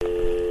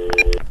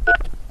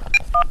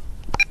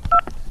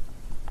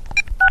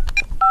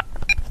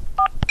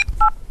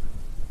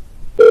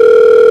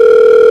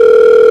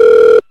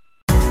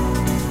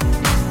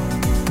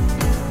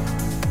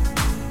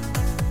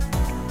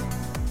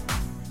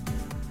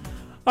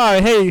All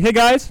right, hey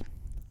guys,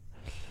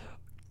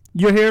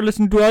 you're here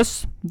listening to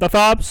us, the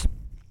Fabs.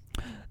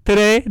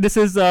 Today, this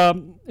is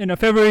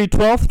February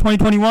 12th,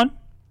 2021,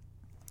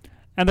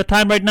 and the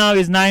time right now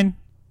is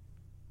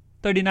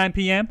 9:39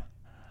 p.m.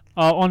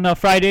 On a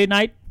Friday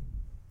night.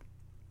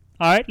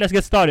 All right, let's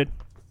get started.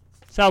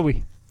 Shall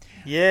we?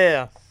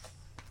 Yeah,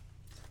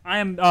 I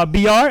am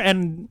BR,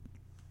 and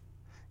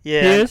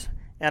yeah. he is.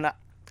 And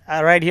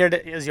right here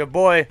is your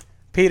boy,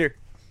 Peter.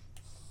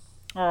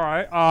 All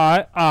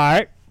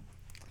right.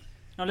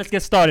 Now let's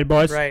get started,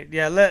 boys. Right,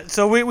 yeah.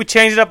 So we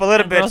changed it up a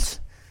little And bit. girls.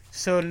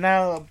 So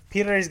now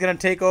Peter is going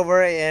to take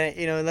over,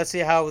 and let's see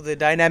how the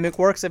dynamic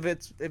works. If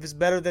it's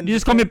better than You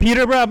just call me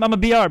Peter, bro. I'm a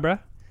BR, bro.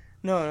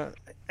 No.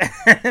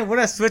 We're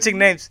not switching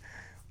names.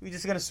 We're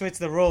just going to switch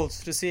the roles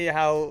to see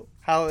how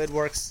it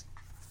works.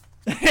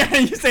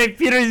 You say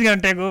Peter is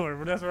gonna take over,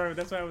 but that's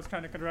why I was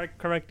trying to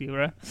correct you,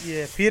 bro.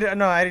 Yeah, Peter.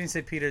 No, I didn't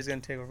say Peter is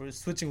going to take over. We're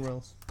switching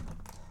roles.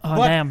 Oh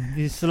What? damn,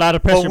 it's a lot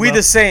of pressure. But we bro.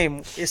 the same.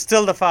 It's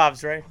still the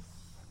Fobs, right?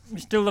 We're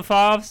still the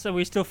Fabs, so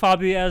we still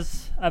Fabi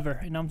as ever.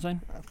 You know what I'm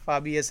saying?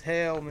 Fabi as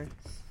hell, man.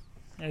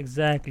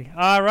 Exactly.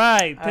 All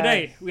right. All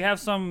Today right. we have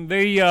some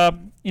very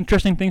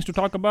interesting things to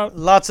talk about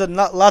Lots of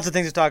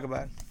things to talk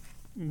about.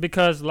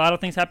 because a lot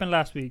of things happened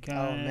last week.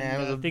 Man, it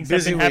was a things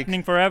busy have been week.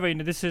 happening forever.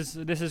 This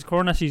is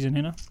Corona season,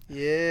 you know.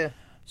 Yeah,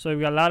 So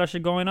we got a lot of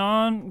shit going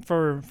on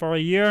for a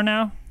year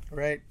now.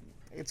 right.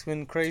 It's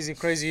been crazy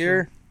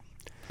year.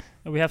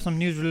 We have some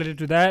news related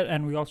to that,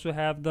 and we also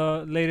have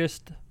the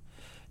latest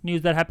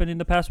news that happened in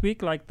the past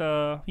week, like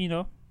the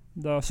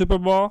Super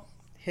Bowl.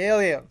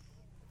 Hell yeah.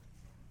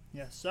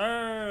 Yes, sir.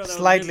 That was a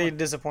Slightly good one.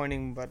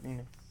 disappointing, but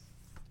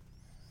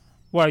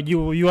What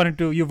you wanted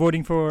to? You're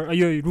voting for? Are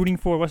you rooting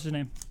for? What's his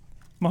name?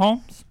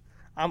 Mahomes.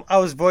 I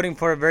was voting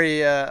for a very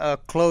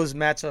close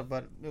matchup,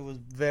 but it was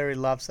very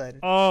lopsided.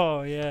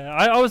 Oh yeah,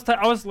 I was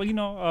like,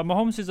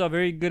 Mahomes is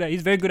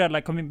he's very good at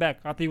like coming back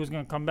after he was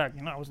gonna come back.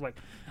 I was like,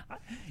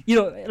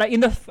 like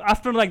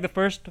after like the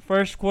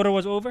first quarter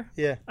was over,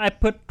 Yeah. I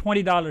put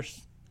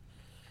 $20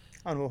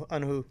 On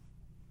who?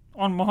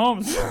 on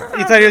Mahomes.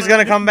 You thought he was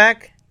gonna come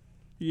back?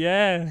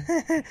 Yeah.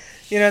 The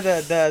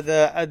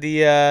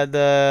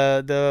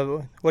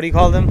what do you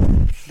call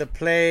them? The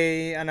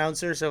play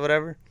announcers or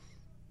whatever.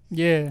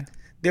 Yeah.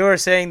 They were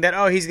saying that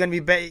he's gonna be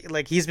back.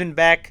 Like he's been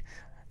back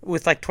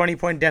with like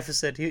 20-point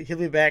deficit. He'll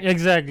be back.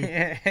 Exactly.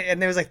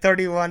 And there was like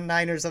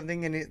 31-9 or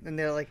something, and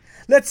they're like,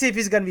 let's see if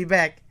he's gonna be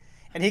back.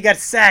 And he got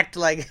sacked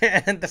like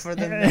for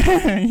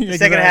the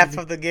second half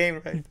of the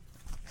game, right?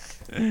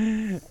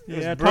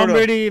 Yeah, brutal. Tom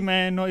Brady,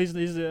 man, no,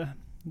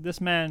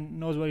 this man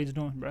knows what he's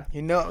doing, bro.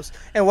 He knows.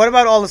 And what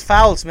about all his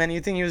fouls, man?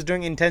 You think he was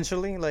doing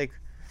intentionally? Like,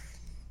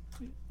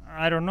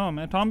 I don't know,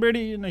 man. Tom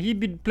Brady, he'd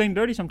be playing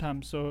dirty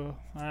sometimes, so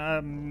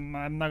I'm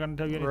not gonna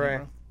tell you anything, Right.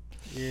 bro.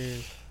 yeah,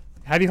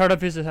 Have you heard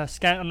of his not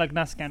scandal?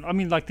 I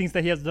mean, like things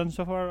that he has done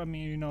so far. I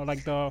mean,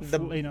 like the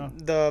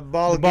the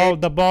ball,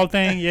 the ball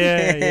thing,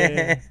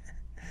 yeah.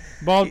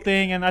 Ball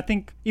thing, and I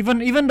think even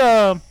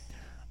the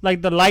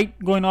like the light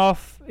going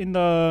off in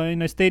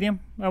the stadium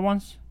at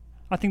once.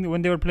 I think that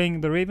when they were playing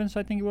the Ravens,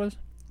 I think it was.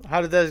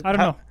 How did that? I don't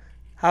know.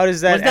 How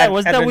does that?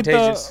 Was that with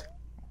advantageous?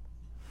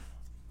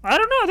 I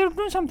don't know. They're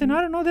doing something.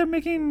 I don't know. They're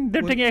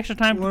taking extra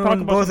time to talk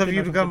When about both of something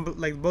you or something. become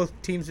like both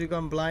teams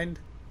become blind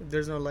if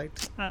there's no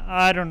light.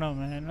 I don't know,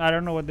 man. I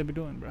don't know what they be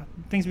doing, bro.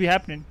 Things be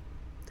happening.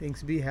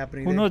 Things be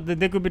happening. Who there. knows?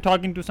 They could be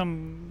talking to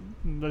some.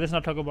 Let's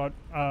not talk about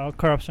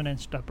corruption and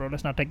stuff, bro.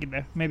 Let's not take it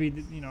there. Maybe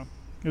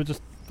it was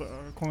just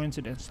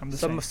coincidence. I'm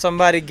just saying.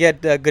 Somebody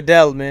get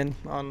Goodell, man,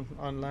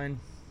 online.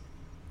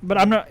 But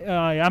I'm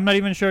not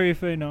even sure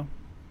if that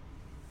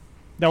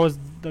was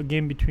the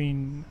game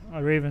between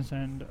Ravens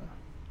and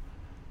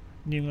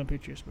New England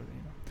Patriots. But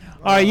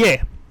all right,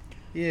 yeah.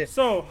 Yeah.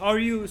 So how are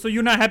you? So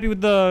you're not happy with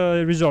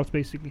the results,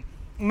 basically.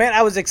 Man,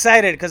 I was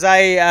excited because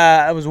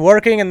I was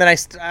working, and then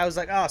I was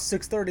like,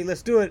 6:30,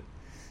 let's do it.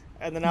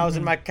 And then I was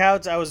in my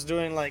couch. I was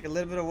doing like a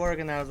little bit of work,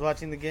 and I was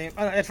watching the game.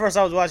 At first,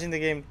 I was watching the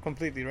game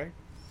completely, right?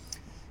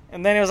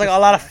 And then it was like a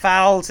lot of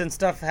fouls and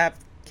stuff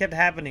kept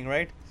happening,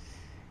 right?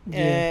 Yeah.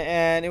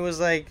 And it was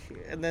like,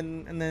 and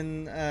then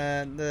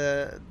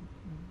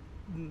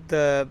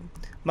the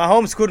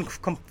Mahomes couldn't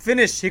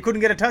finish. He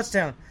couldn't get a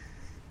touchdown.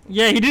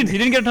 Yeah, he didn't. He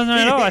didn't get a touchdown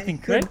at all. I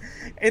think, right?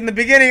 In the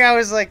beginning, I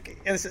was like,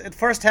 at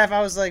first half,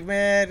 I was like,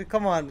 man,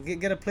 come on,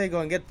 get a play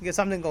going, get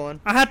something going.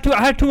 I had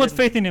too much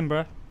faith in him,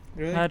 bro.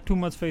 Really? I had too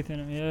much faith in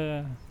him.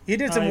 Yeah. He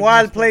did I some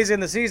wild missed plays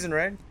in the season,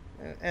 right?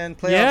 And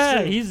playoffs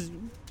Yeah, too.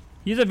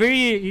 he's a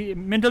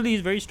mentally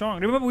he's very strong.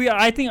 Remember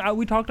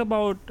we talked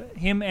about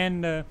him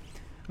and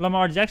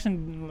Lamar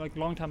Jackson like a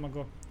long time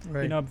ago.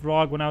 Right. In a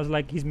vlog when I was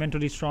like he's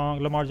mentally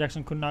strong. Lamar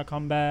Jackson could not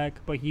come back,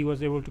 but he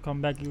was able to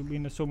come back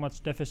in so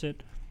much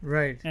deficit.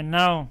 Right. And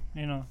now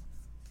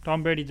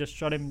Tom Brady just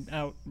shut him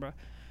out, bro.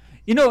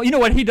 You know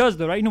what he does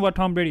though, right? You know what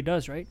Tom Brady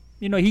does, right?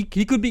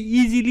 He could be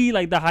easily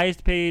like the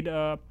highest paid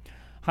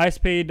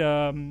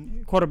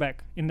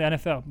quarterback in the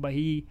NFL, but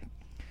he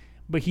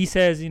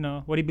says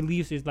what he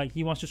believes is like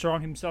he wants to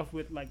surround himself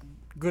with like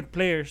good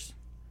players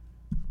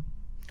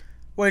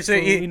Wait, so So,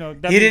 he you know,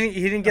 that he means-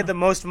 didn't get the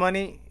most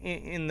money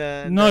in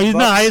the No, the he's not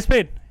Bucks? highest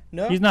paid.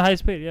 No, He's not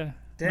highest paid. Yeah.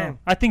 Damn. No.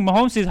 I think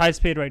Mahomes is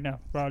highest paid right now,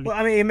 probably. Well,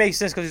 I mean, it makes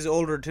sense because he's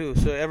older too.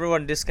 So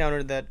everyone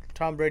discounted that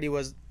Tom Brady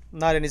was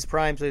not in his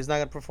prime, so he's not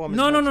gonna perform.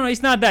 No, as no, much. no,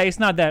 it's not that. It's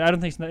not that. I don't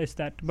think it's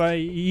that. But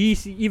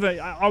he's even.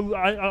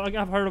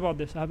 I've heard about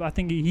this. I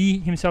think he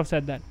himself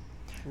said that.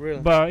 Really?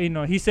 But you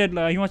know, he said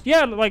he wants.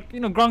 Yeah, like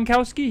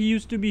Gronkowski. He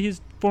used to be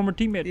his former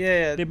teammate.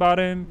 Yeah, They bought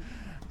him,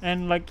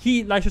 and like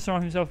he likes to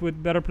surround himself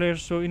with better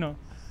players. So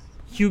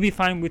he'll be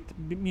fine with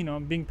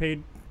being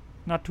paid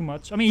not too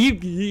much. I mean,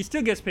 he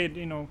still gets paid.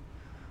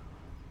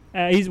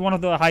 He's one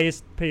of the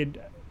highest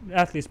paid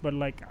athletes, but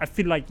like I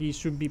feel like he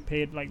should be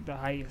paid like the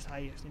highest.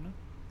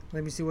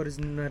 Let me see what his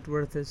net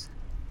worth is.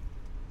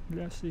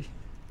 Let's see.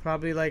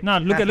 Probably like No,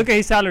 look at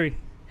his salary.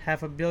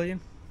 $500 million.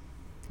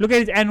 Look at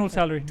his annual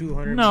salary.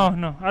 200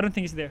 No, I don't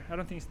think it's there.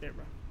 bro.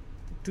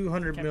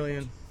 200 Can't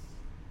million.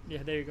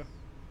 Yeah, there you go.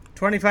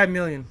 25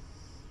 million.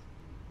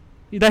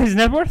 Is that his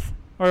net worth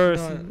or No,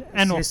 it's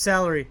annual? his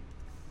salary.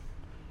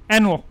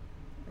 Annual.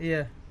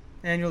 Yeah,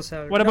 annual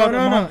salary. What about no,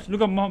 Mahomes?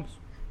 Look at Mahomes.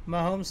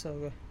 Mahomes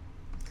salary.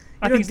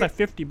 I know, think it's like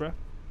 50, bro.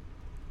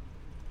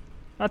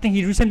 I think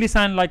he recently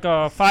signed like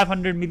a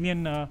 $500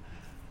 million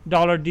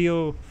dollar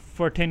deal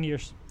for 10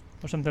 years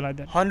or something like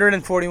that.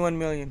 141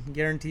 million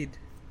guaranteed.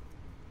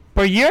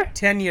 Per year?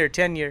 10 year.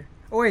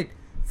 Oh wait,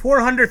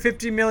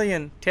 450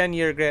 million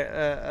 10-year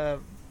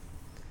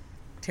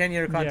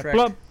 10-year contract.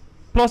 Yeah.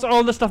 Plus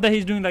all the stuff that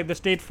he's doing, like the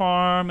State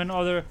Farm and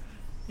other,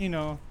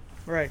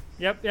 Right.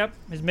 Yep.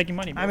 He's making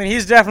money, bro. I mean,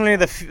 he's definitely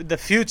the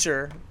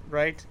future,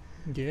 right?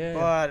 yeah.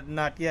 But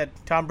not yet.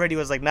 Tom Brady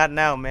was like, not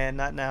now, man,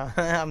 not now.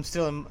 I'm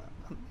still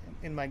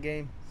in my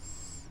game.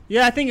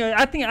 Yeah, I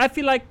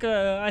feel like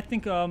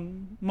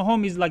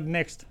Mahomes is like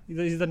next.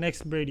 He's the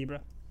next Brady, bro.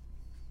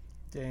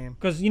 Damn,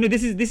 Because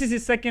this is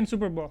his second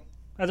Super Bowl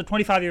as a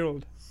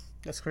 25-year-old.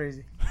 that's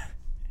crazy.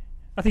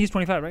 I think he's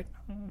 25, right?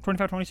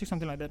 25, 26,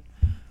 something like that.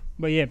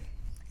 But yeah,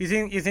 You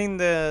think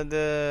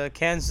the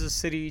Kansas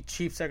City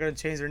Chiefs are gonna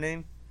change their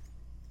name?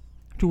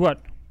 to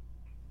what?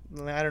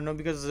 I don't know,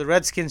 because the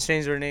Redskins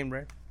changed their name,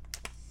 right?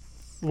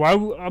 Why?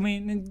 I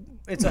mean,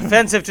 It's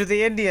offensive to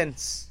the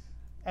Indians.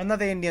 Not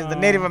the Indians, the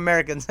Native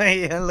Americans.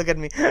 Yeah, look at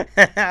me.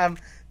 I'm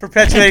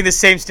perpetuating the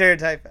same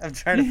stereotype. I'm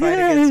trying to fight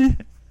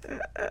against.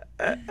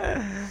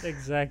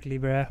 Exactly,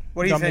 bruh.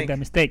 What do you Don't think? make that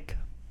mistake.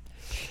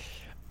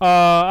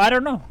 I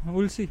don't know.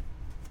 We'll see.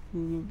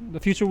 The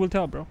future will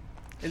tell, bro.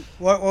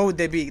 What would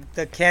they be?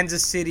 The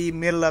Kansas City,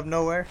 middle of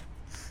nowhere?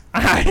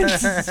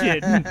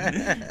 Shit.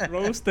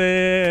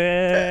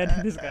 Roasted.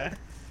 This guy.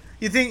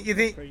 You think?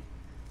 Crazy.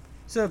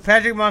 So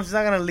Patrick Mahomes is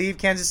not gonna leave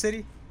Kansas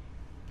City?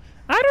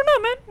 I don't know,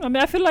 man. I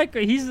mean, I feel like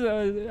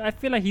I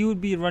feel like he would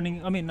be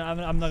running. I mean,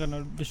 I'm not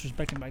gonna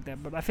disrespect him like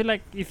that, but I feel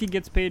like if he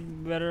gets paid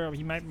better,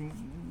 he might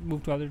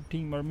move to other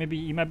team, or maybe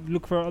he might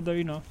look for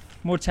other,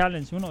 more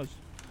challenge. Who knows?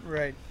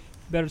 Right.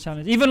 Better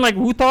challenge. Even like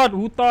who thought,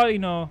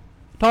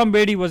 Tom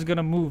Brady was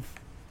gonna move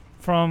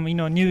from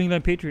New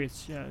England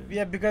Patriots. Yeah.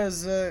 Yeah,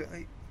 because it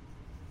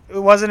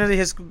wasn't really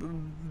his.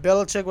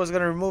 Belichick was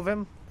gonna remove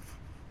him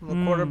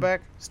from the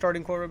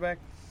starting quarterback,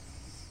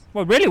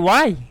 Well, really?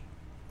 Why?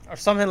 or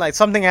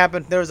something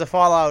happened. There was a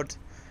fallout.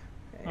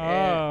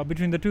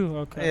 Between the two.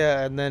 Okay.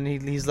 Yeah, and then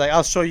he's like,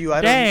 "I'll show you. I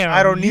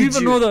Damn. don't need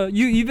you."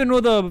 You even know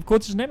the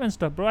coach's name and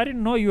stuff, bro. I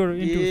didn't know you were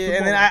into Yeah, football.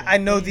 and then like I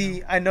that. know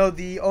Damn. I know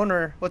the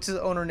owner. What's his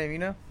owner name? You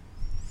know?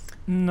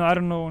 No, I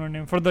don't know owner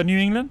name for the New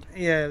England.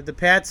 Yeah, the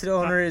Pats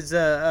owner is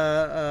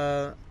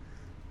I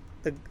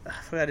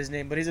forgot his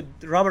name, but he's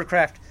Robert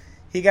Kraft.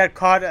 He got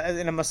caught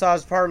in a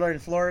massage parlor in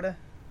Florida.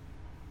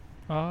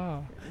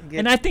 Ah.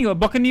 And I think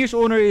Buccaneers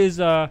owner is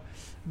the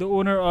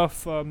owner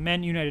of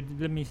Man United.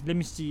 Let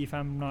me see if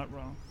I'm not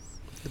wrong.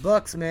 The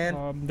Bucks,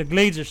 man. The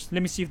Glazers.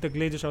 Let me see if the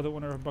Glazers are the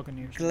owner of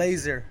Buccaneers.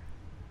 Glazer.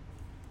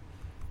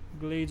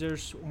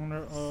 Glazers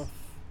owner of.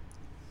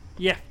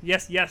 Yeah.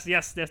 Yes.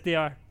 They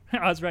are.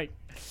 I was right.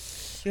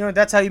 You know,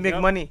 that's how you make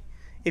Yep. money.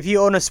 If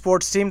you own a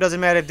sports team, doesn't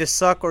matter if they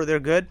suck or they're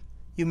good,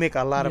 you make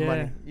a lot of Yeah.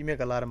 money. You make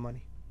a lot of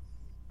money.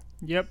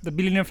 Yep. The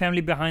billionaire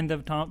family behind the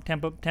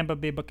Tampa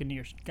Bay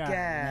Buccaneers. God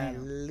damn.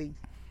 Golly.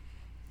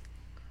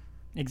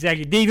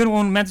 Exactly. They even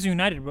own Manchester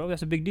United, bro.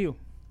 That's a big deal.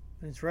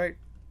 That's right.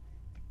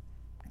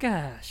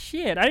 Gosh,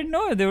 shit. I didn't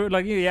know they were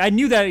like. I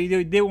knew that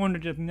they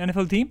owned an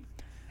NFL team,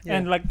 Yeah.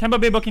 and like Tampa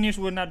Bay Buccaneers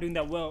were not doing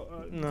that well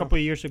a No. couple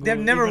of years ago. They've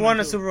never even won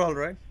a until- Super Bowl,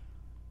 right?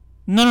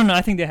 No.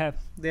 I think they have.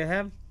 They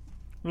have?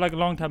 Like a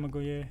long time ago,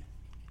 yeah.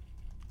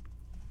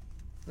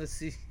 Let's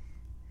see.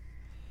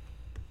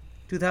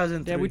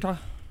 2003. Yeah, we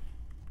talked.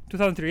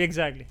 2003,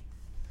 exactly.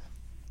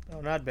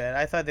 Oh, not bad.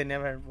 I thought they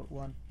never had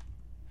one.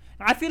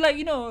 I feel like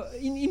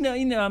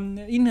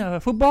in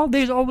football,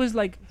 there's always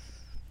like,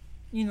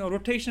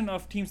 rotation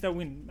of teams that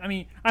win. I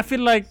mean, I feel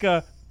like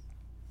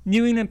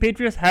New England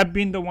Patriots have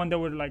been the one that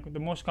were like the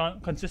most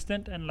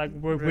consistent and like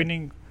were Right.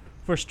 winning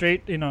for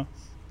straight,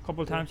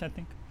 couple times I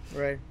think,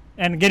 Right.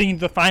 and getting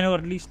into the final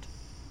at least.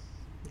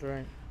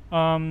 Right.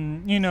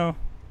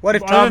 What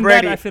if other Tom than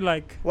Brady? That, I feel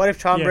like What if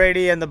Tom Yeah.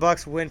 Brady and the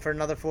Bucks win for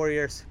another 4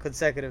 years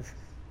consecutive?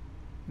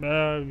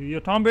 Your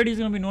Tom Brady is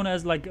gonna be known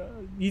as like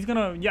he's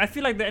gonna. Yeah, I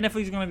feel like the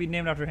NFL is gonna be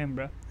named after him,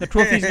 bro. The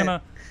trophy is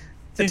gonna.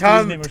 The change to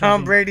his name or Tom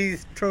something.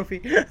 Brady's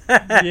trophy.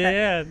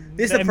 Yeah.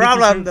 This is the MVP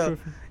problem, though.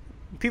 trophy.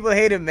 People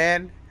hate him,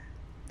 man.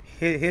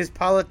 His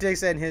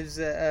politics and his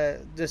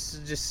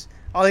just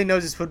all he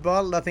knows is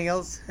football, nothing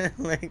else.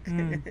 Like,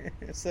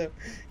 so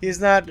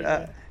he's not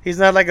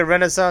like a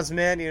Renaissance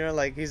man, you know.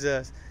 Like he's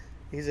a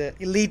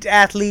elite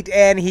athlete,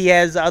 and he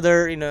has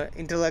other, you know,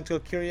 intellectual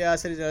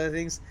curiosities and other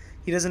things.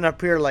 He doesn't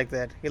appear like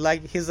that.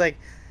 He's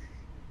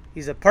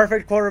a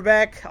perfect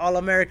quarterback,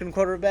 all-American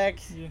quarterback.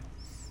 Yeah.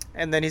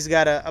 And then he's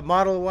got a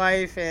model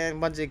wife and a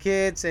bunch of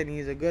kids, and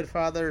he's a good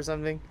father or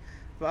something.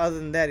 But other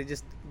than that, he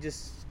just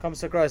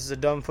comes across as a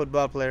dumb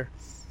football player.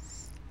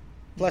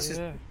 Plus,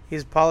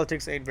 his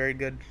politics ain't very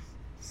good.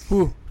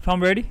 Who?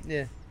 Tom Brady?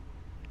 Yeah.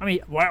 I mean,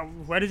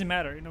 why does it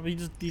matter? You know, he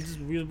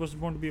was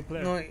born to be a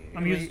player. No, I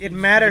mean, it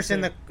matters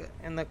in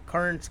the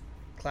current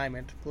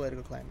climate,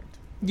 political climate.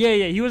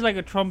 Yeah, he was like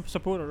a Trump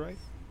supporter, right?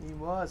 He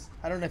was.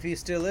 I don't know if he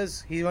still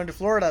is. He went to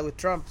Florida with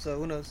Trump, so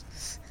who knows?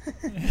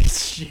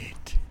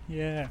 Shit.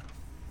 Yeah.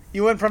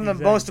 You went from the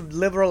most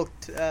liberal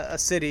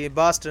city,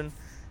 Boston,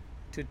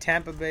 to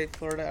Tampa Bay,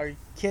 Florida. Are you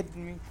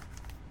kidding me?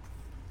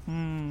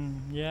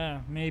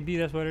 Yeah, maybe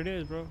that's what it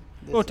is, bro.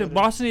 That's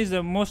Boston is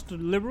the most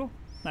liberal?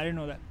 I didn't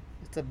know that.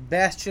 It's a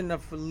bastion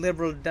of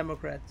liberal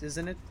Democrats,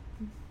 isn't it?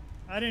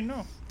 I didn't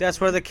know. That's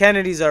where the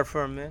Kennedys are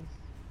from, man.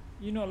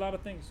 You know a lot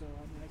of things, so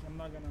I'm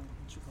not gonna.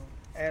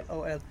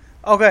 LOL.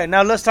 Okay,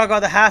 now let's talk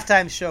about the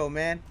halftime show,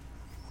 man.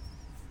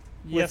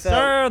 Yes,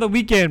 sir. The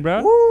Weeknd,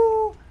 bro.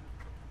 Woo!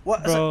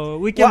 What, bro,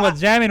 Weeknd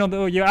was jamming on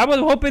the. Yeah, I was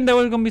hoping there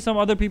was gonna be some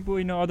other people,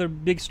 you know, other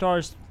big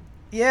stars.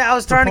 Yeah, I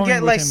was trying to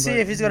get with him, see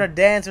if he's gonna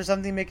dance or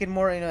something, make it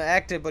more, you know,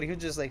 active. But he was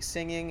just like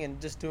singing and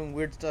just doing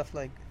weird stuff,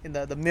 like in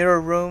the mirror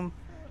room.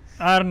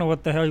 I don't know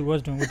what the hell he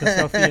was doing with the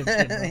selfie and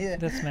shit, bro. Yeah.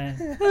 This man.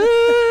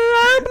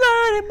 I'm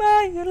blinded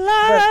by your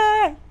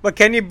light. But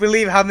can you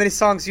believe how many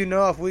songs you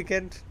know of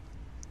Weeknd?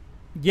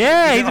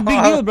 Yeah, he's a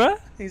big deal, bro.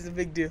 He's a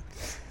big deal.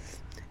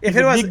 He's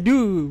a big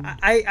dude.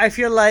 I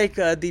feel like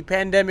the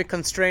pandemic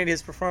constrained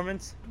his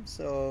performance,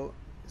 so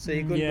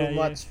he couldn't do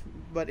much.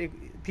 But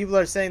people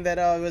are saying that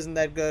it wasn't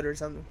that good or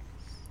something.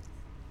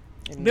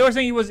 They were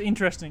saying he was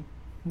interesting.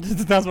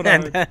 That's what I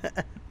heard.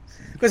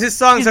 Because his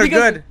songs are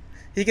good.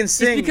 He can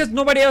sing. It's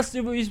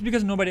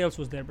because nobody else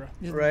was there, bro.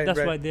 Right. That's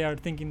why they are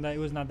thinking that it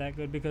was not that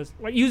good. Because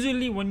like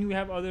usually when you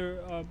have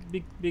other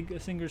big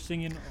singers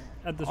singing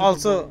at the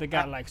Super Bowl, they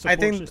got like support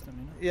system.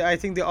 You know? Yeah, I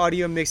think the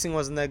audio mixing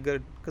wasn't that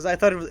good. Because I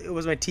thought it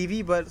was my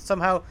TV, but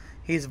somehow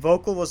his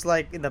vocal was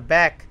like in the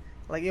back.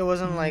 Like it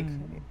wasn't like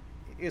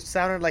it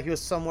sounded like he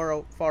was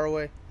somewhere far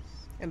away,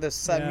 and the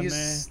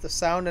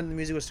sound and the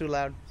music was too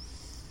loud.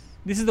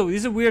 This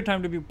is a weird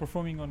time to be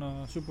performing on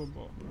a Super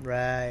Bowl.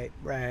 Bro.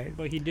 Right.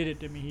 But he did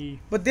it. I mean,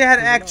 But they had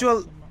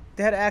actual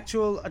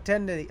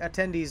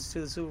attendees to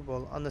the Super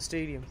Bowl on the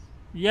stadium.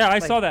 Yeah, I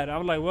saw that. I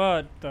was like,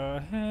 what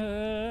the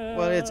hell?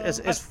 Well,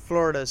 it's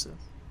Florida. So.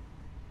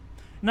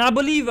 No,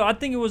 I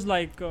think it was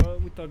like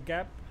with the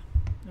gap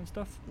and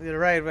stuff. Yeah,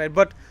 right.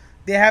 But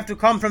they have to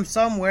come from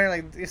somewhere.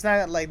 Like it's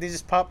not like they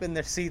just pop in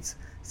their seats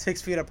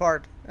 6 feet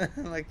apart.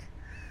 Like,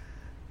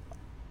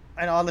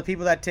 and all the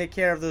people that take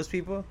care of those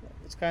people.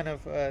 It's kind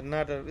of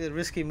not a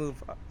risky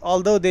move.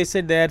 Although they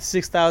said they had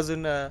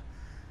 6,000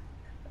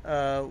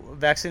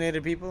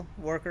 vaccinated people,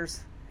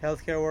 workers,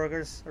 healthcare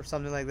workers, or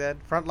something like that,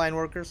 frontline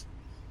workers.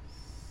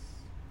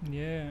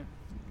 Yeah.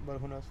 But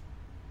who knows?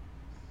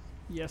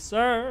 Yes,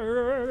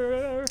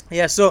 sir.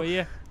 Yeah. So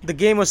the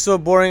game was so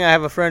boring. I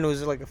have a friend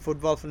who's like a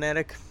football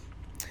fanatic.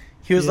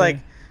 He was like,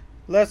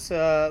 "Let's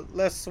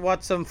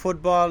watch some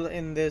football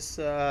in this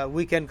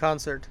Weeknd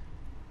concert."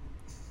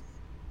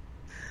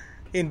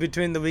 In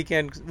between the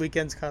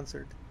Weeknd's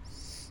concert,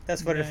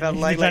 that's what it felt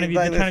like.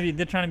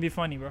 They're trying to be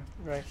funny, bro.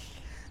 Right.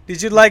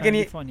 Did you like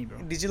any? Funny, bro.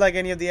 Did you like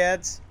any of the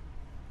ads?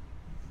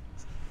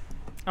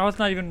 I was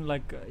not even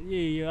like.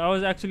 I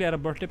was actually at a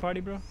birthday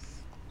party, bro.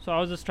 So I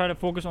was just trying to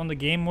focus on the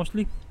game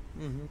mostly.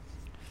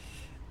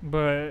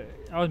 But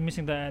I was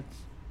missing the ads.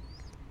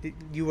 Did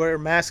you wear a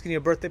mask in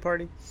your birthday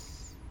party?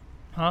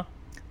 Huh?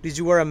 Did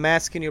you wear a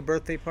mask in your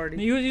birthday party?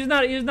 It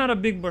was not a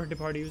big birthday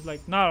party. It was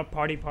like not a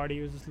party.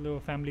 It was just a little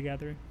family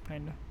gathering,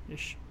 kinda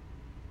ish.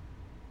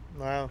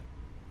 Wow.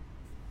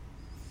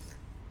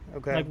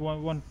 Okay. Like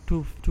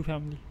two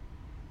family.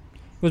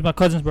 It was my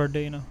cousin's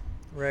birthday, you know.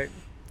 Right.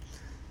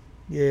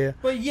 Yeah.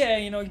 But yeah,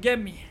 you know, get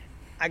me.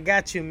 I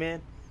got you,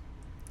 man.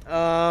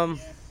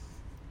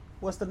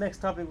 What's the next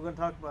topic we're gonna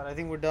talk about? I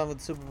think we're done with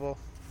the Super Bowl.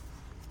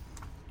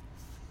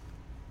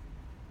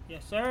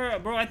 Yes, sir,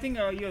 bro. I think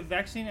your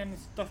vaccine and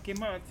stuff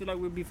came out. I feel like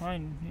we'll be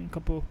fine in a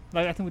couple.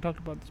 Like I think we talked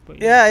about this,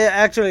 but yeah,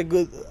 actually,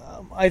 good.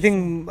 I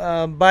think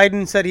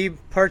Biden said he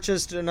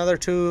purchased another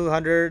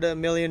 200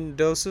 million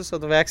doses of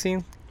the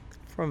vaccine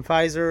from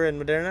Pfizer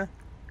and Moderna.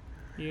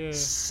 Yeah.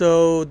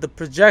 So the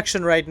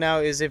projection right now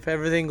is if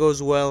everything goes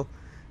well,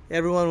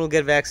 everyone will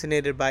get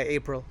vaccinated by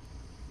April.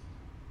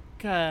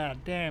 God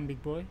damn,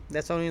 big boy.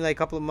 That's only like a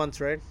couple of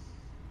months, right?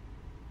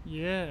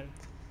 Yeah.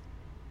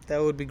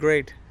 That would be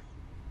great.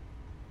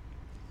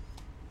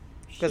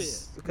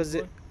 because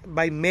boy.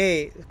 by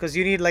May, because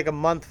you need like a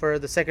month for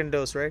the second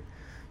dose, right?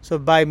 So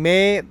by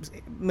May,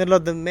 middle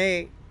of the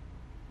May,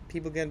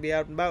 people can be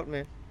out and about,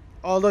 man.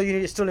 Although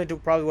you still need to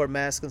probably wear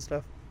masks and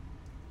stuff.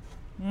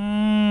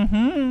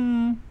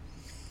 Mm-hmm.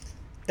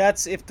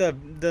 That's if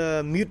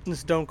the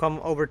mutants don't come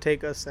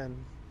overtake us, and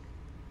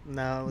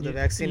now the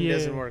vaccine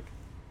doesn't work.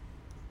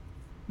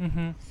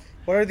 Mm-hmm.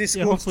 What are these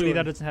schools Hopefully doing?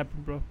 that doesn't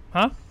happen, bro.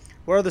 Huh?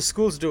 What are the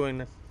schools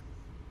doing?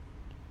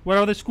 What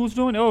are the schools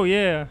doing? Oh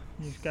yeah,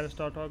 you just gotta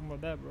start talking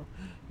about that, bro.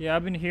 Yeah,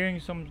 I've been hearing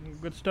some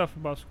good stuff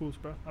about schools,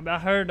 bro. I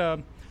heard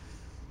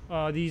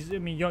these. I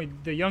mean,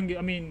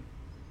 I mean,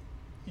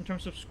 in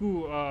terms of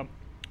school,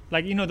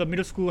 like the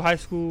middle school, high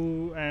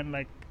school, and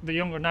like the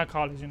younger, not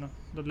college.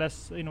 The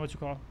less. What you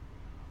call?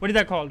 What is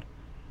that called?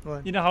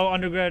 What? You know how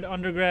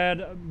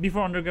undergrad,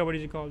 before undergrad, what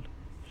is it called?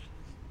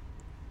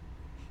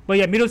 But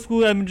yeah, middle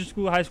school, elementary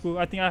school, high school.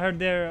 I think I heard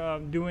they're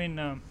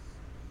doing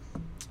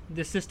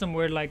this system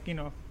where like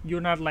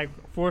you're not like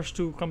forced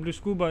to come to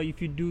school, but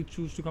if you do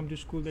choose to come to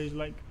school, there's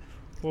like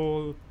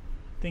whole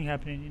thing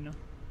happening.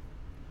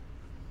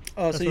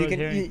 Oh, That's so what you I was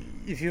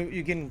can hearing.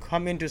 you can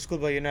come into school,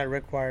 but you're not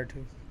required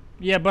to.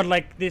 Yeah, but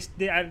like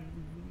I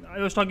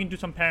was talking to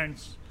some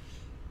parents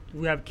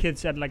who have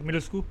kids at like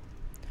middle school.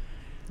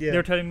 Yeah.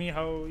 They're telling me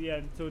how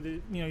so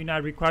you're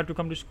not required to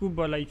come to school,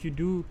 but like if you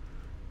do,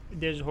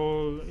 there's a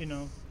whole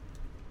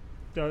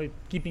the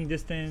keeping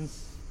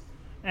distance,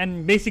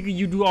 and basically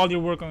you do all your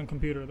work on a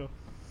computer though.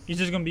 It's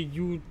just gonna be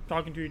you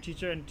talking to your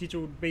teacher, and the teacher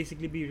would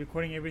basically be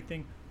recording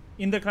everything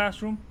in the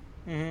classroom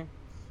Mm-hmm.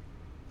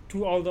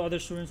 to all the other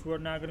students who are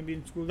not gonna be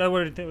in school.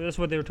 That's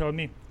what they were telling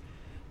me,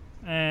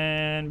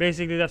 and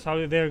basically that's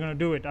how they're gonna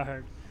do it. I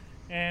heard,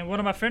 and one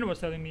of my friend was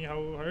telling me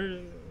how her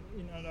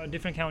in a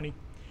different county,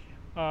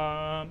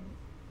 how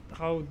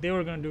they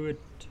were gonna do it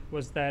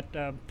was that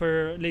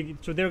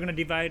so they're gonna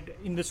divide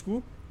in the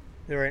school.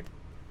 You're right.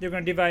 They're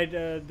gonna divide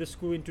the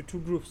school into two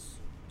groups,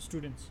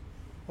 students.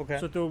 Okay.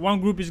 So the one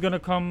group is gonna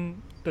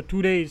come the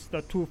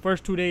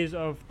first 2 days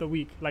of the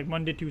week, like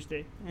Monday,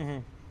 Tuesday, Mm-hmm.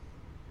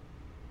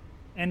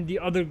 and the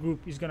other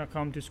group is gonna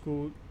come to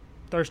school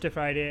Thursday,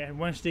 Friday, and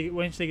Wednesday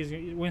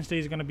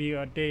is gonna be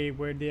a day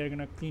where they are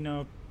gonna clean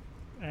up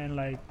and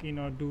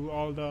do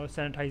all the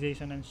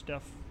sanitization and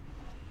stuff.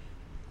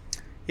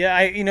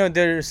 Yeah,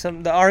 there's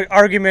the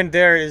argument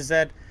there is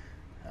that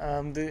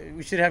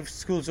we should have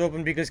schools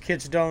open because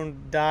kids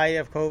don't die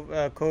of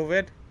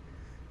COVID.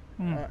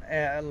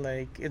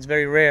 Like it's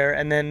very rare,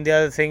 and then the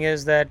other thing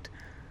is that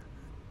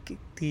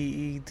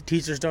the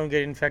teachers don't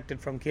get infected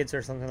from kids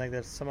or something like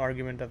that. Some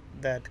argument of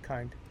that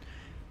kind,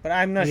 but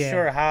I'm not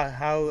sure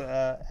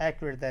how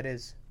accurate that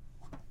is.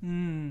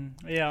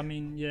 Yeah, I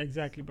mean, yeah,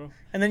 exactly, bro.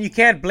 And then you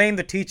can't blame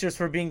the teachers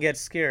for being get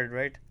scared,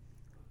 right?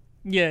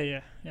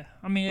 Yeah.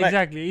 I mean,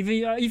 exactly.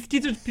 If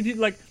teachers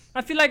like,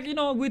 I feel like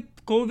with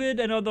COVID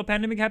and all the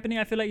pandemic happening,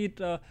 I feel like it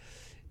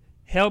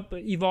helped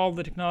evolve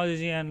the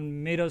technology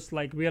and made us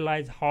like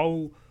realize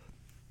how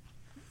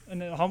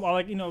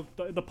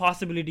the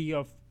possibility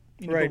of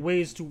Right. the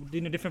ways to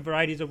different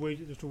varieties of ways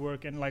to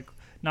work, and like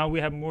now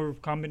we have more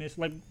combinations,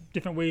 like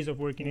different ways of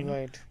working.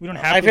 Right. We don't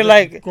have I to feel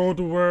just like go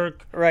to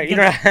work. right. You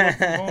can work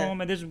from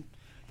home, and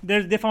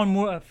they found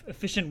more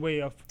efficient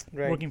way of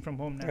Right. working from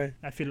home now. Right.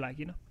 I feel like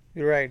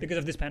You're right. because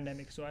of this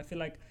pandemic. So I feel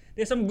like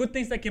there's some good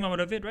things that came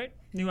out of it, right?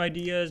 New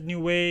ideas, new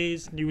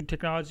ways, new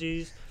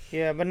technologies.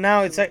 Yeah, but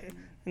now it's like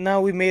now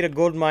we made a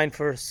gold mine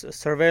for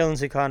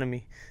surveillance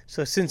economy.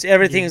 So since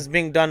everything is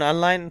being done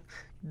online,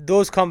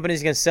 those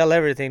companies can sell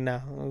everything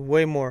now,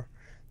 way more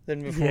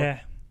than before.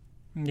 Yeah,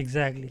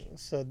 exactly.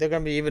 So they're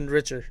gonna be even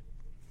richer.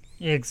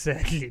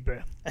 Exactly,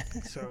 bro.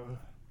 So,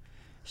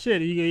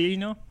 shit,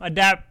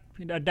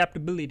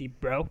 adaptability,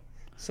 bro.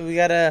 So we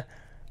gotta.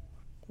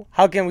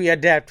 How can we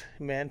adapt,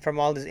 man, from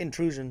all these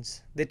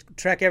intrusions? They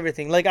track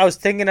everything. Like I was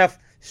thinking of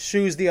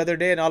shoes the other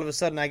day, and all of a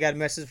sudden I got a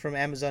message from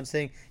Amazon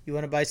saying, "You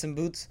want to buy some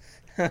boots?"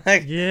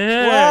 Like,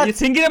 Yeah, what? you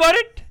thinking about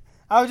it?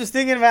 I was just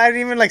thinking about it. I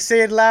didn't even like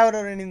say it loud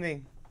or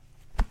anything.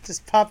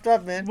 Just popped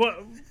up, man.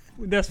 What?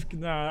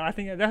 I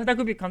think that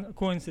could be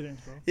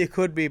coincidence, bro. It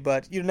could be,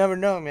 but you never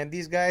know, man.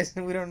 These guys,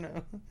 we don't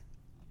know.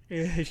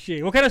 Yeah,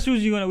 shit. What kind of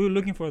shoes we were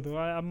looking for though?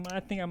 I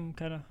think I'm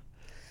kind of.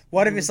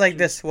 What if it's like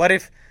this? What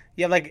if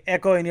you have like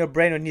echo in your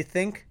brain when you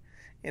think,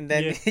 and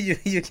then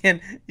you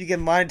can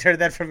monitor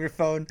that from your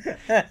phone?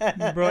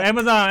 Bro,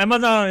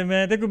 Amazon,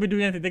 man, they could be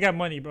doing anything. They got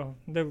money, bro.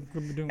 They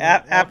could be doing all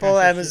Apple, kinds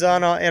of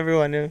Amazon,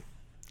 everyone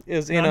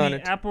is in on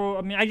it. Apple.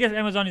 I mean, I guess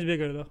Amazon is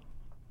bigger though,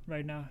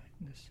 right now.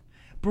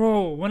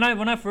 Bro, when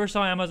I first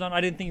saw Amazon, I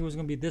didn't think it was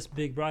gonna be this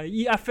big, bro.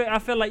 I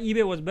felt like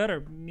eBay was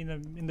better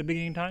in the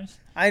beginning times.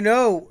 I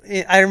know.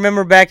 I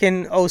remember back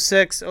in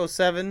 06,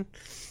 07.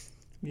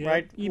 Yeah,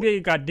 Right.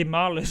 eBay got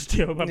demolished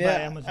still by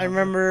Amazon. I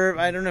remember.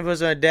 I don't know if it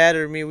was my dad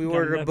or me. We Got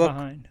ordered a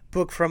left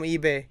book from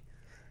eBay,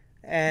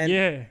 and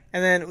Yeah,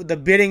 and then the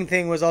bidding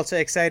thing was also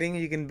exciting.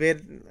 You can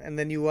bid and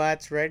then you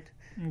watch, right?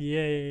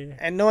 yeah.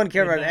 And no one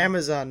cared Right about now.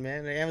 Amazon,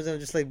 man. Amazon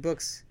was just like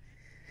books.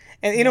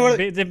 And you know what?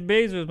 Jeff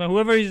Bezos, man,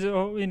 whoever is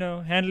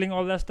handling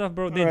all that stuff,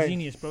 bro, they're Right.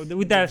 genius, bro.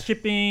 With that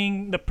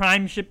shipping, the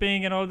Prime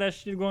shipping, and all that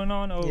shit going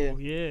on. Oh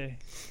yeah.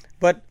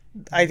 But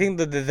I think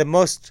the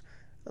most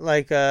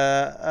like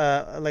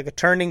a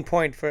turning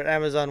point for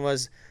Amazon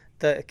was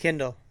the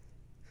Kindle.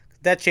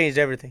 That changed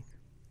everything.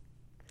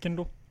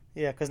 Kindle.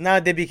 Yeah, because now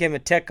they became a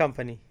tech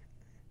company.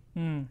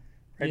 Mm.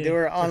 Right? Yeah, They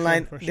were for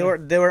online. sure, for They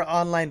sure. were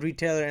online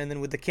retailer, and then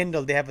with the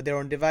Kindle, they have their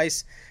own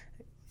device,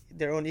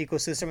 their own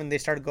ecosystem, and they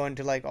started going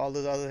to like all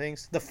those other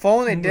things. The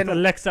phone, it With didn't.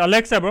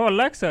 Alexa, bro,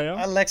 Alexa, yo.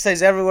 Alexa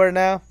is everywhere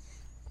now.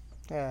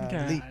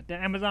 The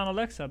Amazon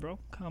Alexa, bro.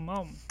 Come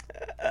on.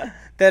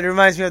 That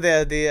reminds me of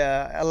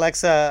the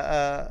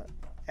Alexa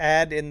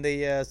ad in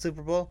the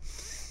Super Bowl.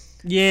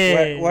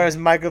 Yeah. Where's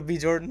Michael B.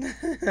 Jordan?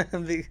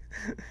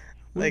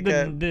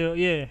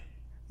 Yeah.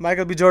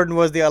 Michael B. Jordan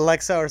was the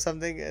Alexa or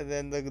something, and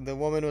then the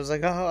woman was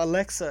like, "Oh,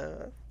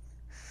 Alexa,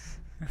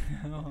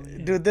 Oh, yeah.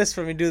 do this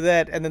for me, do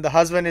that," and then the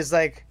husband is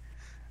like,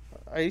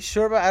 "Are you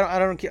sure about? I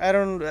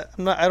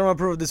don't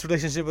approve of this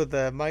relationship with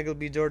Michael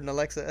B. Jordan,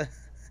 Alexa."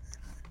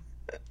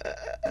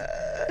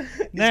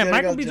 He's Man, getting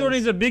Michael all B. jealous. Jordan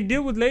is a big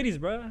deal with ladies,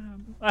 bro.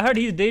 I heard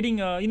he's dating,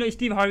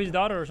 Steve Harvey's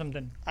daughter or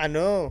something. I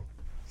know.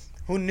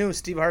 Who knew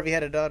Steve Harvey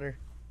had a daughter?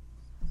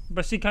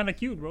 But she kind of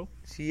cute, bro.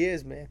 She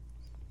is, man.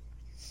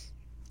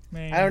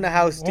 Man, I don't know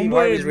how Steve homeboy,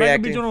 Harvey's Michael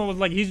reacting. B. Jordan was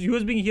like he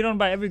was being hit on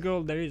by every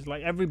girl there is,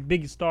 like every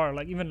big star,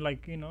 like even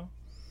like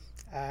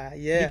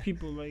Yeah. big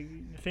people, like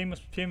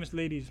famous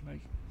ladies,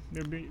 like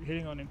they're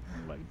hitting on him.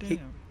 I'm like, damn, He-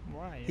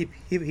 why?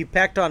 He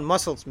packed on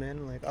muscles,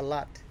 man, like a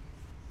lot.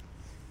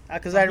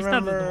 Because I He's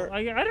not the- remember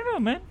I don't know,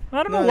 man.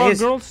 I don't No, know what his-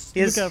 girls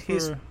his- look at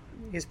his- for.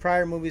 his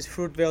prior movies,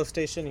 Fruitvale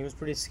Station, he was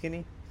pretty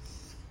skinny.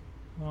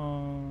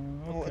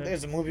 Okay.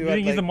 There's a movie You about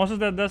think he's the like,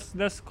 muscles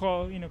that's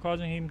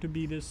causing him to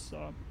be this.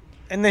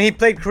 and then he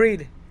played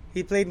Creed.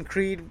 He played in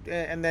Creed,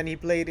 and then he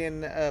played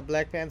in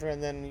Black Panther,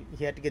 and then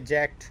he had to get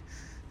jacked.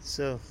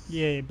 So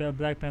Yeah,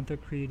 Black Panther,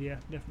 Creed. Yeah,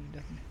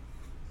 definitely.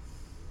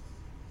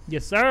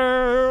 Yes,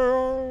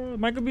 sir.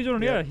 Michael B.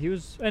 Jordan. Yeah. Yeah, he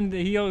was, and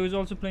he was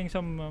also playing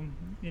some,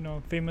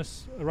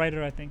 famous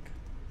writer. I think,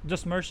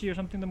 Just Mercy or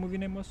something. The movie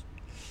name was.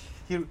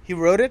 he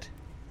wrote it.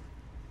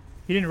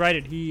 He didn't write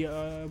it. He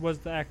was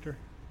the actor.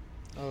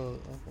 Oh,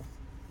 okay.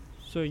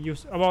 So he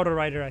was about a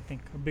writer. I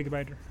think a big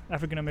writer,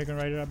 African American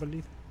writer, I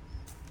believe.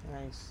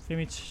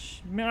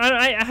 Nice. Man,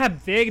 I have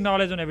vague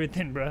knowledge on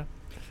everything, bruh.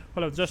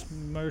 Hold up, Just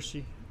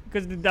Mercy,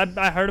 because that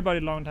I heard about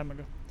it a long time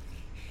ago.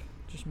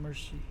 Just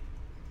Mercy.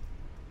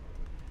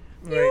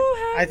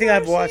 Right. I think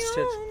I've mercy watched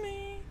it. on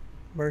me.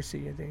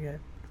 Mercy, I think. Yeah.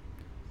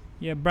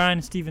 Yeah,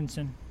 Brian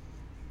Stevenson.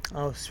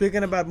 Oh,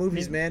 speaking about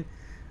movies, Me- man,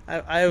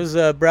 I was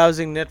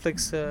browsing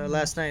Netflix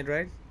last night,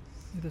 right?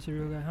 That's a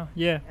real guy, huh?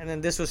 Yeah. And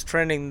then this was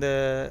trending.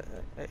 The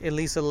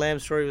Elisa Lam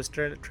story was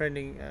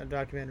trending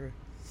documentary.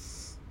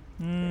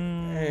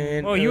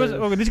 And, Oh, he was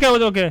okay. This guy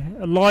was okay.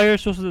 A lawyer,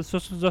 social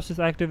justice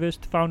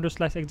activist, founder /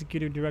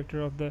 executive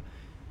director of the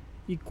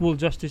Equal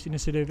Justice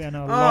Initiative, and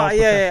a law Oh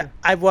yeah, professor.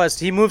 I was.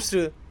 He moves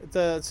to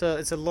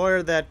it's a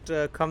lawyer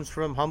that comes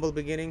from humble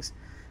beginnings,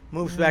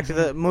 moves back to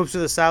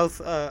the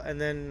south, and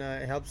then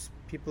helps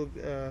people,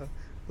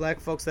 black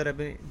folks that have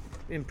been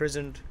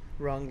imprisoned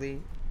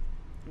wrongly,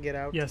 get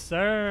out. Yes,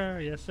 sir.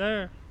 Yes,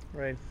 sir.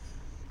 Right.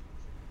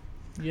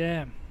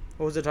 Yeah.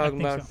 What was it I talking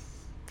think about? so.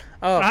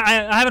 Oh,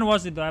 I haven't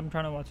watched it though. I'm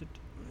trying to watch it.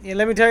 yeah.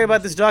 Let me tell you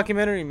about this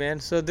documentary, man.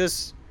 So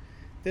this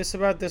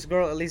about this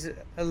girl,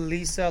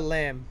 Elisa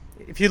Lam.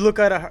 If you look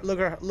at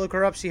look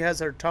her up, she has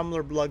her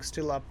Tumblr blog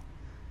still up,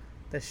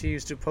 that she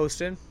used to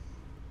post in.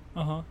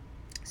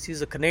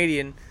 She's a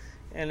Canadian,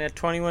 and at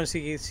 21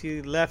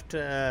 she left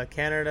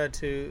Canada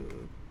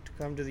to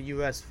come to the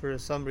U.S. for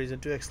some reason,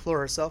 to explore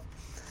herself.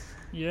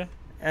 Yeah.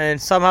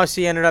 And somehow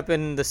she ended up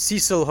in the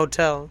Cecil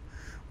Hotel,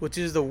 which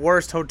is the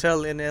worst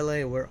hotel in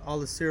LA, where all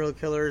the serial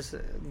killers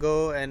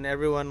go, and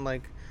everyone,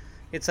 like,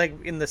 it's like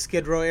in the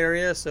Skid Row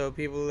area, so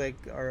people like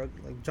are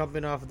like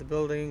jumping off the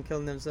building,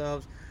 killing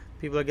themselves.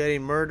 People are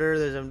getting murdered.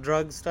 There's some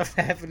drug stuff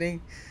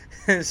happening,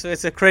 so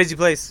it's a crazy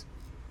place.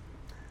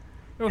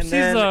 Oh,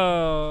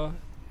 And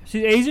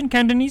she's Asian,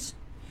 Cantonese.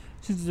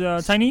 She's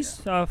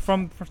Chinese,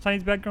 from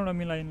Chinese background. I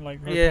mean,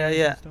 like her Yeah, parents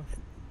yeah. and stuff.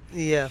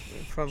 Yeah,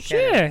 from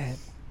Canada. Shit.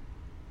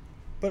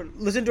 But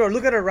listen to her.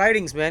 Look at her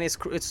writings, man. It's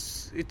great.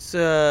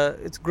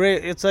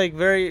 It's like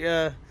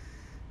very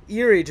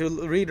eerie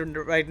to read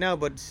right now,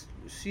 but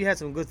she had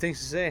some good things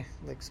to say,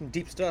 like some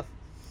deep stuff.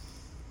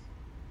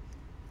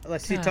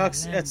 Like she God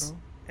talks damn, bro.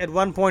 at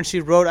one point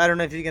she wrote. I don't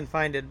know if you can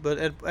find it, but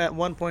at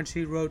one point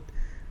she wrote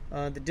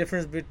the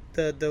difference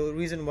the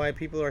reason why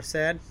people are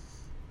sad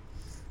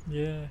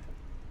Yeah.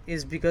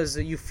 is because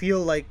you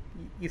feel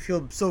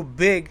so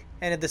big,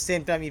 and at the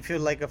same time you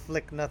feel like a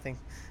flick nothing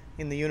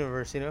in the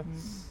universe, you know.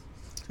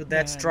 So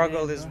that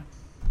struggle is. bro.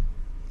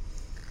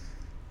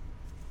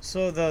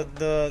 So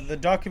the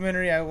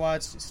documentary I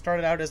watched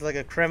started out as like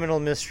a criminal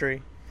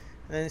mystery,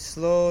 and then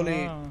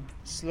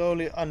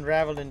slowly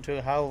unraveled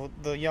into how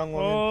the young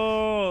woman.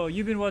 Oh,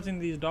 you've been watching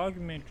these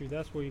documentaries.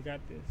 That's where you got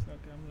this.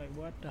 Okay, I'm like,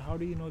 what? How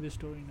do you know this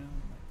story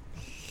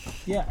now?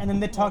 Yeah, and then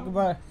they talk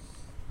about.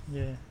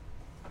 Yeah.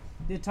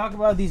 They talk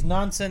about these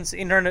nonsense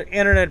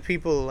internet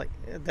people like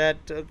that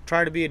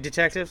try to be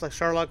detectives like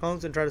Sherlock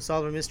Holmes and try to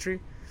solve a mystery.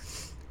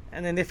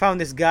 And then they found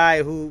this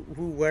guy who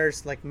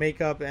wears like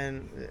makeup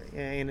and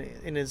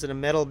is in a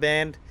metal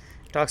band,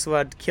 talks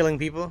about killing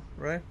people,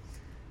 right?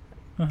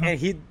 Uh-huh.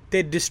 And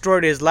they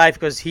destroyed his life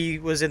because he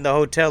was in the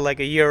hotel like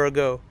a year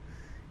ago,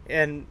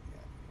 and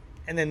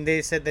then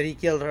they said that he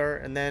killed her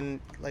and then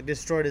like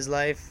destroyed his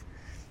life,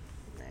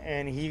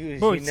 and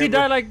Bro, he he never,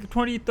 died like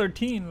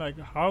 2013. Like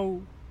how?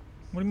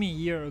 What do you mean a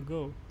year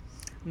ago?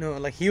 no,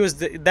 like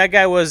that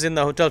guy was in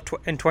the hotel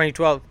in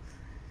 2012.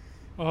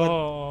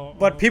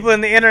 But people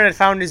in the internet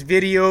found his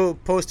video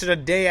posted a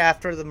day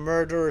after the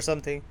murder or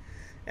something,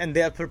 and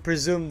they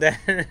presumed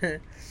that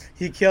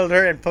he killed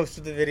her and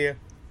posted the video.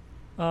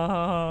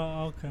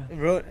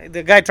 Okay.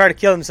 The guy tried to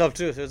kill himself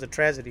too, so it was a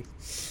tragedy.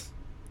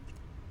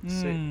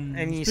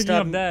 And he Speaking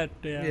of that,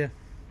 yeah.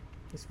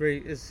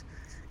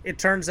 It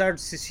turns out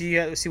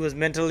she was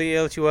mentally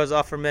ill. She was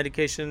off her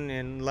medication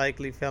and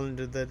likely fell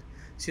into the.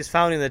 She was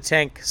found in the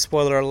tank.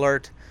 Spoiler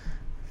alert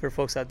for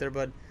folks out there,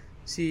 but.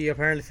 She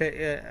apparently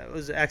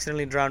was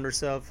accidentally drowned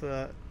herself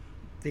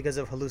because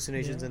of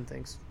hallucinations and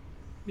things.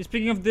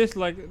 Speaking of this,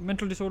 like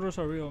mental disorders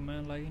are real,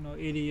 man. Like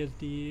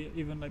ADHD,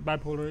 even like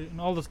bipolar, and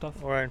all the stuff.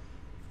 Right.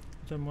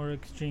 Which are more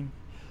extreme,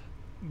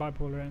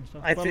 bipolar and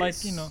stuff.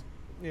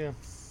 Yeah.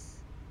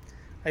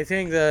 I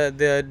think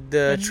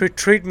the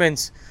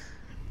treatments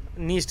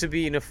needs to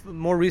be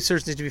more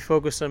research needs to be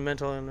focused on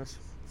mental illness.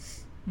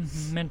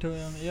 Mm-hmm. Mental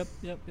illness.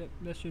 Yep.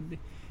 That should be.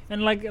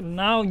 And like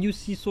now you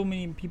see so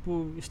many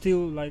people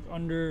still like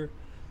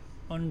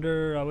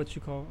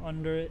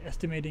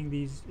underestimating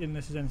these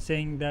illnesses and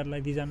saying that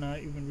like these are not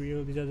even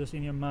real, these are just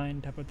in your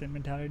mind type of thing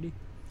mentality,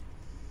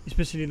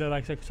 especially the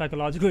like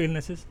psychological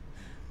illnesses.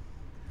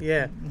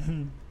 Yeah.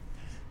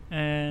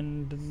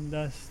 And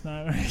that's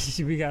not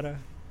we gotta.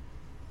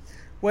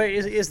 Well,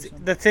 is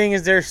the thing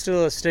is there's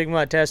still a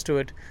stigma attached to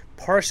it,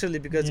 partially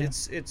because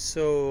it's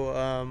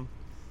so.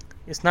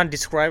 It's not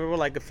describable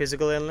like a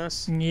physical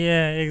illness.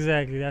 Yeah,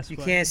 exactly. You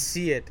can't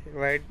see it,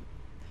 right?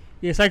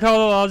 Yeah,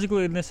 psychological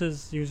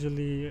illnesses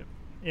usually,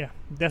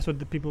 that's what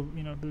the people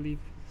believe,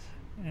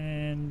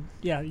 and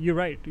yeah, you're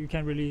right. You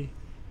can't really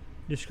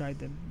describe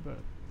them, but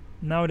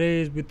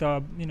nowadays with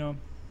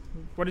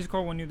what is it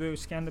called when you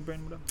scan the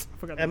brain? I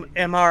forgot.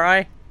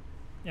 MRI.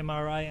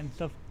 MRI and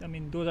stuff. I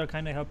mean, those are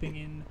kind of helping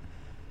in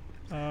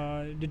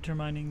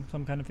determining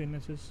some kind of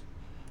illnesses.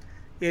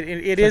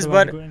 It is,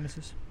 but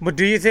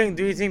do you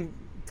think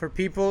for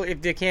people,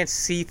 if they can't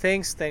see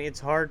things, then it's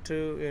hard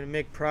to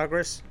make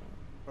progress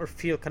or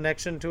feel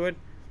connection to it?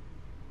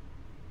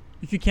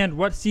 If you can't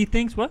see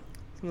things, what?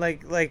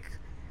 Like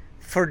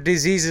for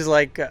diseases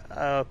like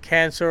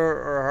cancer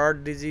or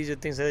heart disease or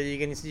things like that,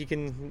 you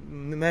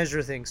can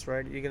measure things,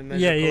 right? You can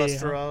measure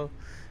cholesterol.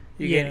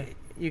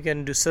 You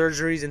can do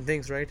surgeries and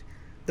things, right?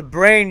 The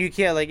brain, you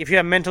can't, like if you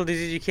have mental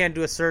disease, you can't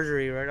do a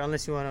surgery, right?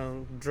 Unless you want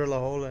to drill a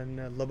hole and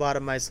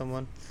lobotomize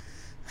someone.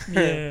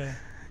 Yeah.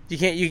 You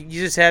can't. You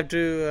just have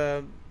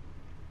to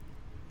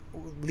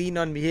lean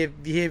on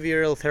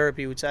behavioral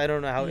therapy, which I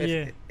don't know how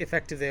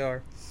effective they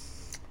are.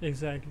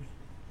 Exactly.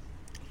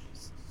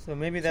 So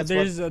maybe that's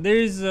what is what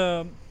is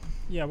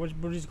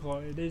it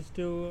called? There's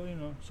still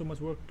so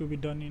much work to be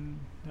done in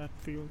that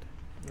field.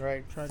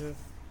 Right.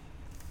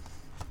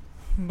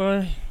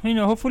 But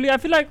hopefully, I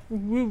feel like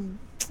human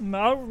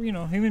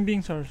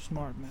beings are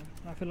smart, man.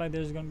 I feel like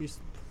there's gonna be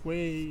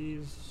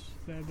ways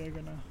that they're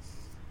gonna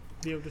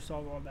be able to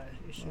solve all that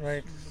issues in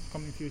the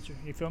coming future.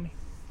 You feel me?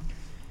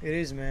 It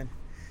is, man.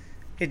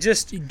 You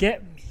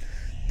get me.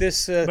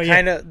 This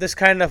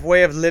kind of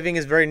way of living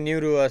is very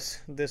new to us.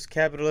 This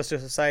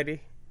capitalistic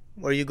society,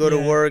 where you go to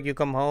work, you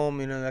come home,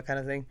 that kind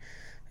of thing,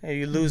 and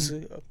you lose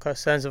a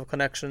sense of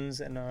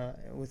connections and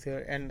with your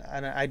and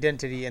an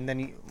identity. And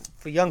then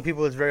for young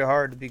people, it's very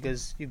hard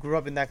because you grew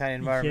up in that kind of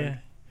environment.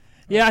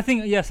 Yeah, I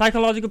think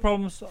psychological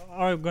problems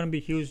are going to be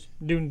huge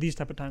during these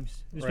type of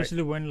times,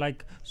 especially when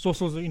like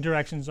social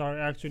interactions are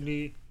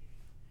actually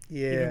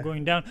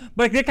going down.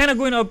 But they're kind of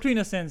going up too in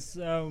a sense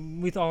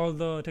with all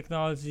the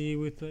technology,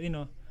 with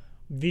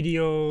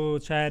video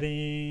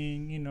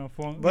chatting,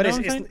 phone. But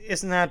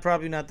it's not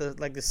probably not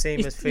the same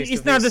as face to face.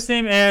 It's not the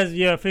same as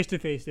face to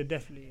face.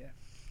 Definitely.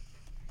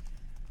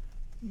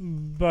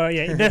 But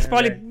that's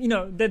probably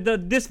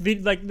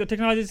the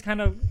technology is kind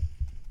of.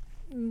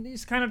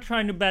 It's kind of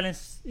trying to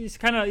balance. It's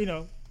kind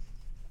of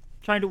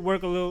trying to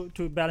work a little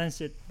to balance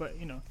it, but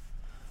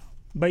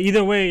but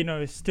either way,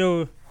 it's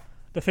still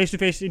the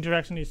face-to-face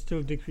interaction is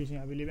still decreasing,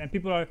 I believe, and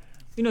people are,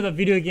 the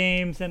video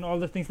games and all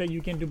the things that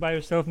you can do by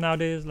yourself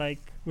nowadays, like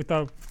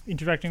without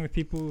interacting with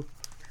people,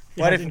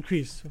 has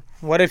increased.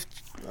 What if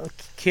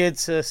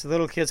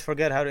little kids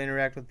forget how to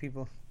interact with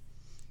people?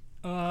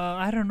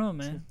 I don't know,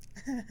 man.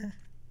 Do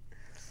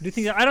you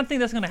think? I don't think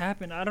that's gonna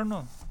happen. I don't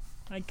know.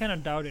 I kind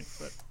of doubt it,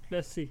 but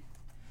let's see.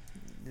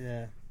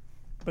 Yeah,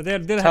 but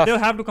they'll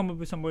have to come up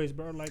with some ways,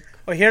 bro. Like,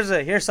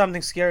 here's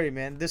something scary,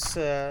 man. This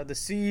the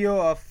CEO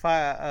of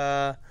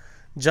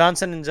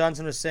Johnson &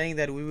 Johnson was saying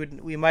that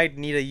we might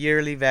need a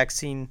yearly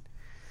vaccine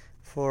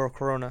for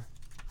corona.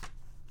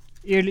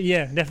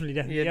 Yeah, definitely.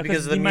 Yeah,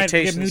 because of the he might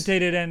get mutations.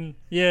 mutated and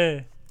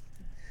yeah.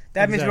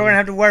 That means we're Exactly. gonna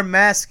have to wear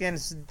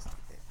masks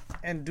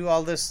and do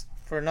all this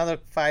for another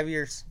 5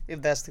 years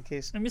if that's the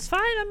case. I mean, it's fine.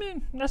 I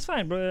mean, that's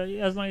fine, bro.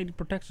 As long as it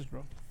protects us,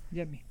 bro. You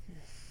get me?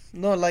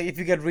 No, like if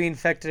you get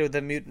reinfected with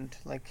a mutant,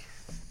 like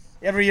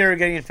every year you're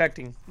getting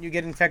infecting. You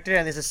get infected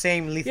and it's the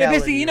same lethality. Yeah,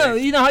 basically, right?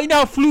 you know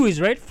how flu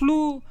is, right?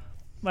 Flu.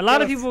 A lot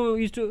Yeah, of people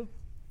used to.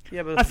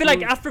 Yeah, but I feel flu-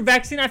 like after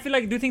vaccine, I feel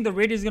like. Do you think the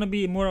rate is gonna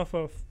be more of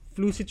a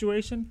flu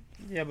situation?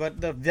 yeah,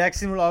 but the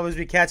vaccine will always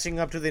be catching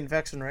up to the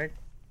infection, right?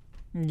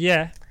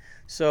 Yeah.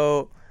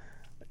 So,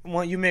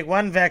 you make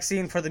one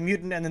vaccine for the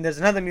mutant, and then there's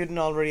another mutant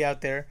already out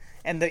there,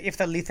 and if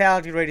the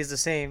lethality rate is the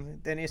same,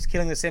 then it's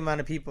killing the same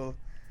amount of people.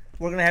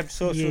 We're gonna have to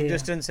social Yeah.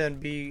 distance and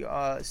be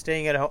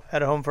staying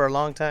at home for a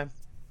long time.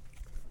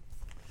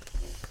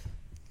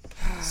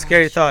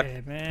 Scary thought.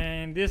 Shit,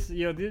 man.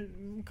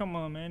 Come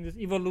on, man. This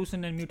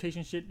evolution and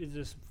mutation shit is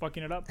just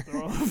fucking it up,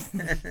 bro.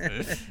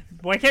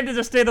 Why can't they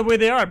just stay the way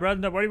they are, bro?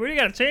 What do you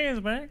gotta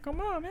change, man? Come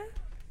on, man.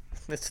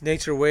 It's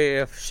nature way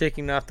of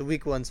shaking off the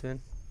weak ones, man.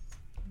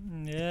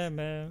 Yeah,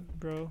 man,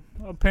 bro.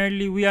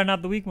 Apparently, we are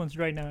not the weak ones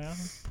right now. Yeah?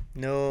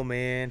 No,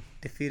 man,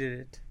 defeated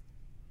it.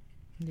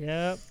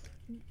 Yep.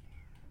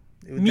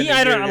 With Me, the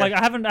I don't Nigeria.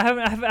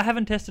 like. I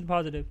haven't tested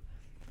positive.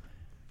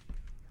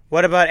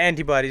 What about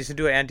antibodies? You should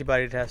do an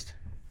antibody test.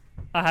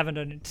 I haven't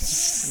done it.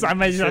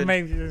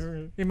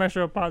 It might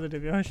show up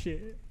positive. Oh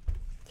shit.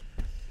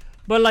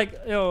 But like,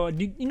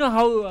 you know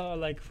how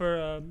like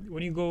for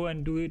when you go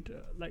and do it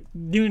like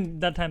during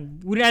that time,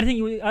 I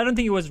don't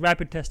think it was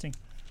rapid testing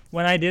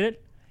when I did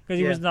it because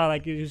it Yeah. was not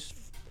like it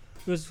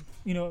was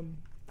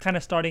kind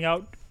of starting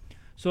out.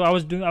 So I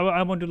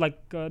went to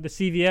like the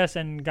CVS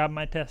and got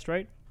my test,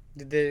 right?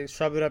 Did they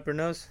shove it up your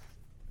nose?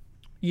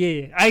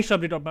 Yeah, I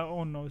shoved it up my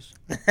own nose.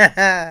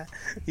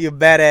 You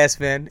badass,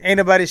 man. Ain't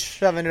nobody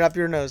shoving it up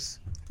your nose.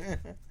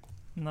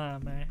 Nah,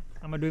 man,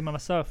 I'm gonna do it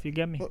myself. You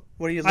get me?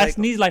 What do you I like?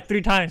 sneezed like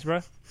 3 times, bro.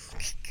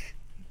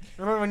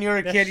 Remember when you were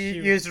a That's kid, you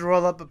you. used to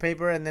roll up a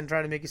paper and then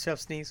try to make yourself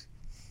sneeze?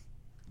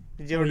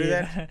 Did you ever do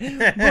that?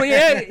 Bro,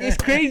 yeah, it's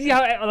crazy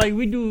how like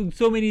we do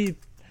so many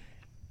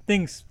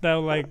things that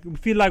like we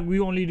feel like we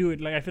only do it.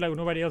 Like I feel like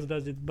nobody else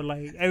does it, but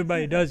like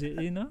everybody does it.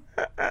 You know,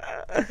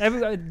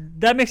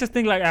 that makes us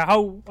think like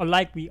how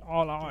alike we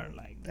all are.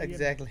 Like you get me?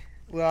 Exactly.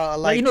 Well,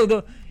 Like like,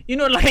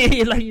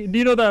 do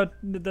you know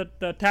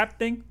the tap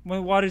thing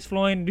when water is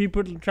flowing? Do you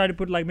try to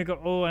put like make a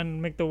O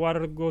and make the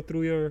water go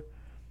through your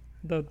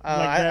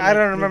I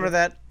don't remember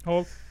that.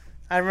 hole?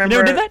 I You remember.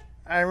 never did that?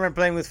 I remember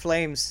playing with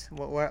flames,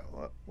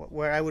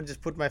 where I would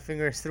just put my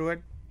fingers through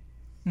it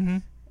Mm-hmm.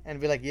 and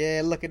be like,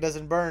 "Yeah, look, it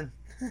doesn't burn."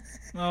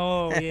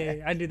 Oh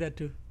yeah, I did that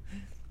too.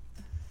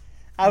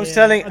 I was Yeah.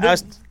 telling. I I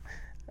was. did-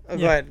 Oh, Yeah.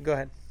 Go ahead. Go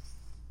ahead.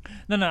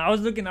 No, I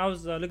was looking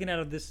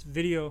at this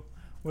video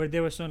where they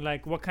were showing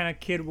like what kind of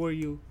kid were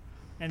you,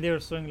 and they were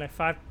showing like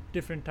 5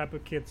 different type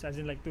of kids, as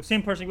in like the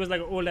same person. He was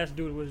like an old ass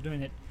dude was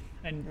doing it,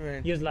 and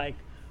Right. he was like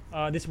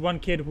this one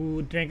kid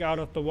who drank out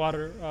of the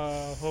water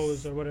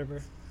hose or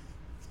whatever.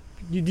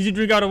 Did you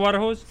drink out of water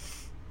hose,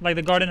 like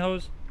the garden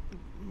hose?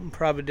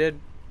 Probably did.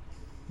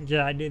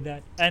 Yeah, I did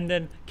that. And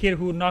then kid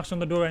who knocks on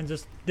the door and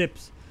just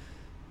dips.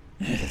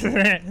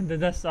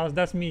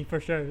 that's me for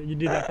sure. You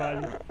did that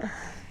probably.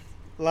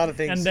 A lot of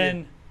things. And yeah.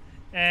 then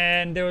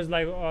and there was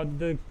like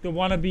the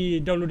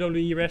wannabe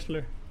WWE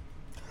wrestler.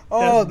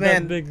 Oh That's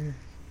man, big.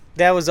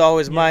 that was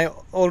always Yeah. my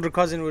older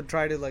cousin would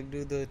try to like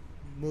do the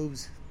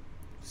moves.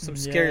 Some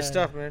scary Yeah.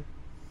 stuff, man.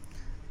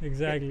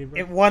 Exactly,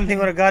 bro. If one thing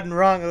would have gotten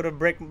wrong, I would have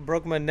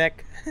broke my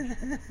neck.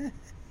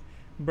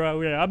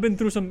 Bro, yeah, I've been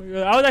through some.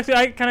 I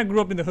kind of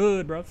grew up in the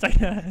hood, bro. It's like,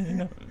 you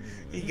know,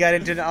 You got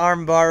into an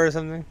arm bar or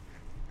something.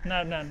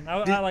 no.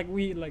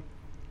 We Right.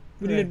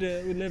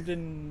 lived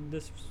in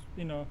this,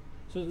 you know,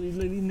 so we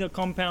lived in the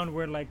compound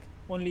where like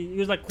it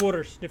was like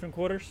quarters, different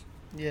quarters.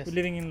 Yes. We're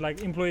living in like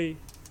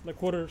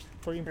quarters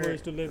for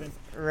employees to live in.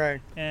 Right.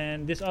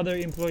 And this other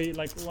employee,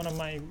 like one of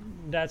my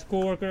dad's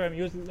coworker, I mean,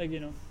 he was like, you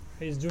know,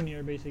 his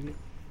junior basically.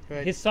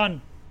 Right. His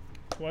son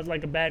was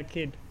like a bad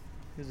kid.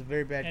 He was a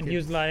very bad And kid. he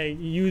was like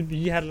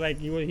he had like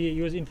he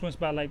was influenced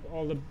by like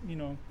all the, you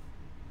know,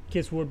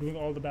 kids who were doing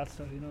all the bad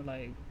stuff, you know,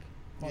 like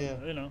all Yeah.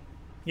 the, you know,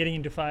 getting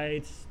into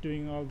fights,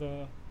 doing all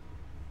the,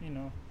 you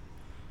know,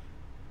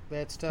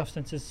 Bad stuff.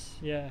 substances,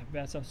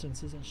 bad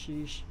substances and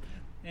sheesh.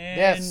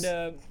 Yes.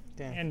 And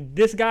Damn. and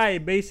this guy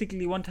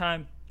basically one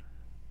time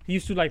he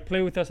used to like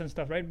play with us and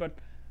stuff, right? But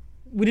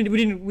we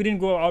didn't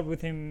go out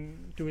with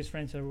him to his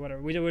friends or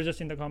whatever. We were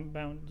just in the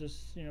compound,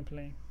 just, you know,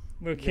 playing.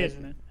 We were kids,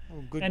 Guys- man.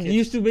 Oh, good And kids. he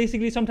used to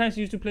basically sometimes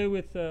he used to play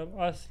with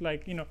us,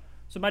 like, you know.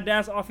 So my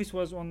dad's office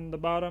was on the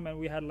bottom, and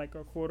we had like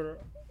a quarter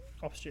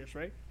upstairs,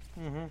 right,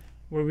 Mm-hmm.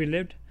 where we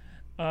lived,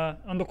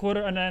 on the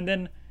quarter. And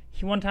then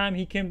one time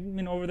he came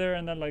in over there,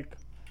 and then like,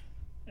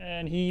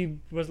 and he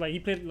was like, he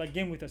played like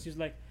game with us. He's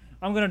like,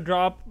 I'm gonna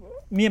drop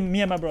me and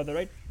my brother,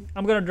 right?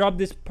 I'm gonna drop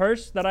this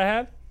purse that I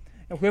have,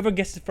 and whoever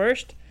gets it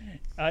first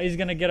is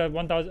gonna get a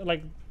 1,000,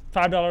 like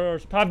 $5 or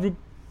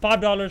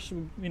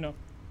 $5, you know,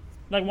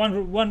 like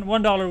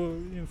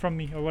 $1 from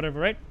me or whatever,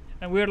 right?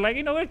 and we were like,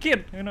 we're a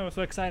kid,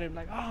 so excited,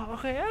 like, oh,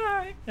 okay, all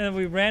right, and then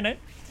we ran it,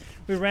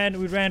 we ran,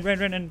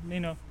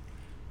 and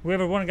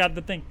whoever won got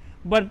the thing.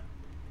 But a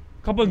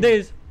couple of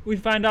days, we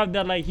find out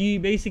that like he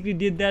basically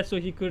did that so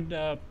he could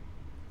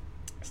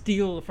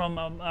steal from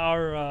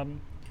our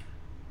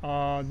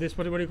this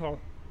what do you call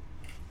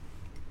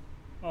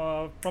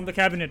from the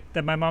cabinet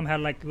that my mom had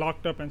like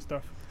locked up and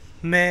stuff.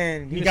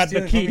 Man, he got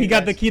the key. He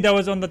got the key that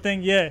was on the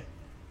thing. Yeah,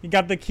 he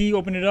got the key,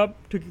 opened it up,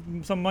 took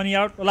some money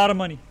out, a lot of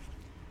money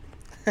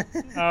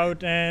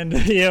out, and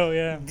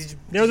yeah.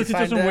 There was a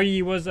situation where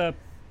he was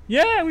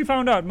yeah, we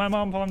found out. My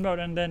mom found out,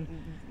 and then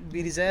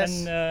beat his ass.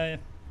 And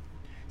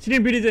she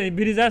didn't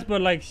beat his ass,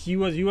 but like he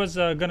was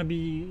gonna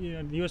be,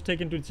 he was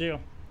taken to jail.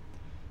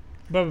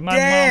 But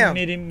my mom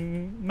made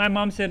him. My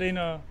mom said,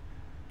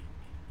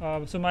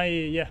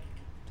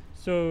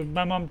 so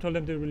my mom told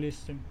them to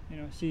release him.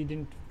 She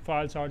didn't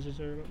file charges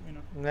or.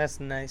 That's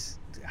nice.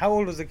 How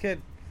old was the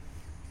kid?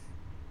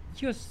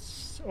 He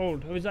was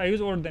old. He was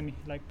older than me,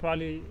 like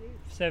probably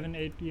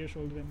 7-8 years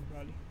older than me,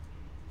 probably.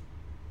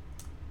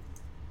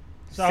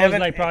 So I was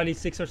like probably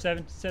 6 or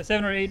 7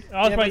 or 8. I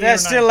was probably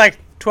that's still like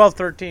 12,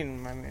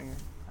 13. I mean,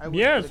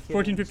 yeah,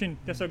 14, 15.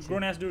 That's a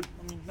grown ass dude.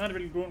 I mean, not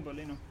really grown, but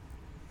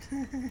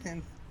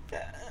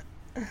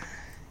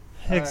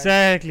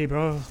Exactly,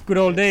 bro. Good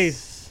old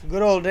days.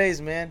 Good old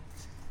days, man.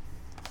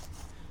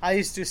 I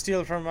used to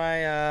steal from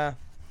my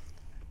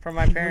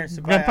parents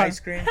to buy ice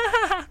cream.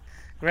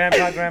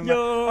 Grandpa, grandma.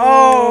 Yo.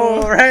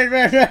 Oh,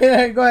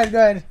 right. Go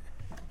ahead.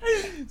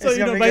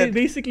 So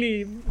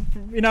basically,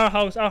 in our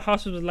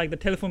house was like the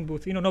telephone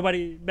booth.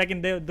 Nobody back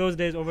in those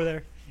days over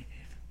there.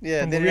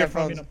 Yeah, they didn't have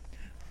phones.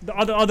 The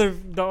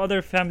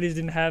other families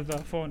didn't have a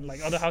phone.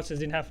 Like other houses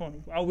didn't have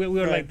phone. We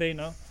were like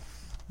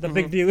the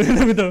big deal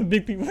with the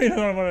big people,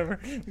 or whatever.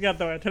 We got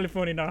the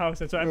telephone in our house,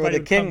 and so everybody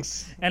would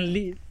kings come and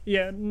leave.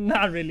 Yeah,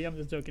 not really. I'm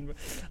just joking, but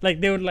like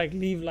they would like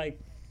leave like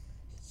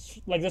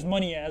just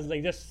money as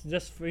like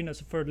just for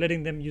for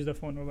letting them use the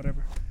phone or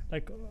whatever.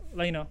 Like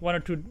 $1 or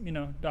 $2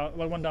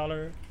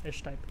 $1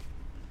 ish type.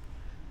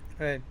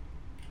 Right.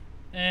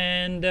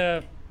 And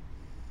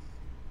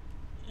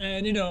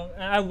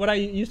what I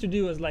used to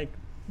do was like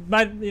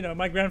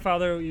my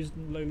grandfather used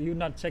he would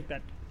not check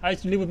that. I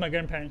used to live with my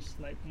grandparents,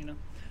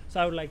 so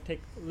I would like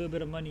take a little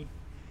bit of money,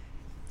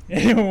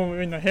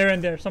 here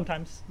and there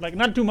sometimes, like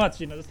not too much,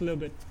 just a little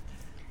bit,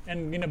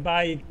 and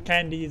buy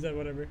candies or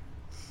whatever.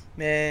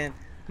 Man,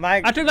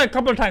 I took like a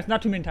couple of times,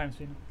 not too many times.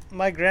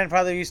 My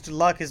grandfather used to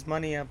lock his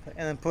money up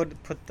and then put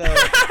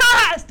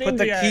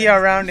the key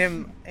around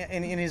him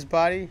in his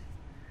body,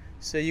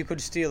 so you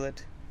could steal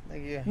it.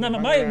 Like, no,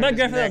 my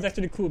grandfather was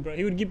actually cool, bro.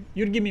 He would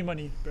give me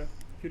money, bro.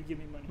 He would give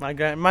me money.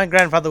 My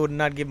grandfather would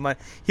not give money.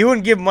 He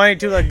wouldn't give money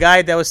to the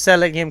guy that was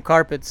selling him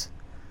carpets.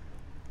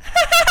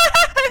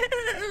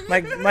 my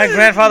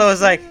grandfather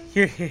was like,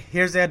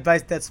 here's the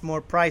advice that's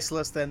more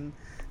priceless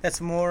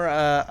that's more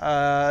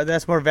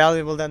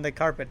valuable than the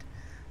carpet.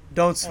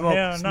 Don't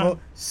smoke.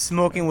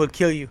 Smoking will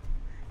kill you.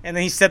 And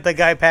then he set the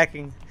guy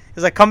packing.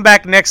 He's like, come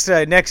back next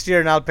year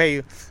and I'll pay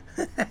you.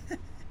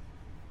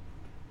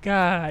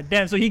 God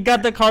damn! So he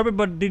got the carpet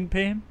but didn't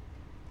pay him.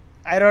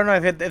 I don't know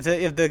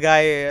if the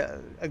guy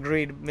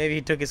agreed. Maybe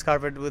he took his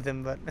carpet with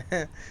him, but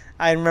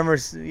I remember.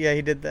 Yeah,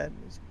 he did that.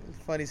 It's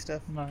funny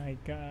stuff. My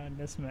God,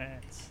 that's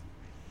mad.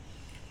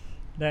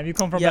 Damn, you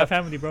come from that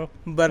family, bro.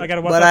 But I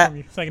gotta watch out from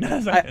you.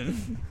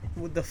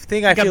 The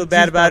thing I feel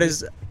bad about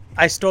is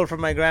I stole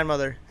from my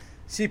grandmother.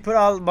 She put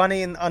all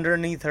money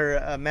underneath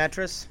her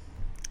mattress.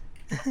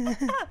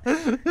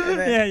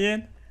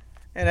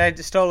 And I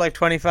just stole like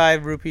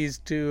 25 rupees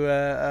to,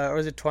 or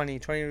is it 20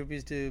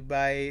 rupees to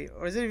buy,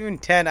 or is it even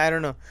 10? I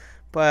don't know.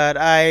 But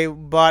I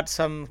bought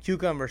some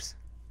cucumbers.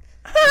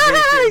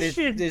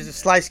 There's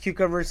sliced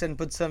cucumbers and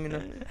put some,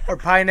 or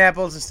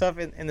pineapples and stuff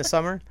in the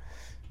summer.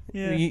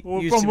 Yeah.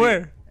 From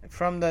where?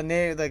 From the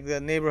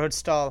neighborhood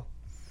stall.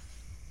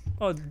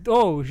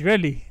 Oh,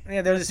 really?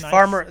 Yeah, there's this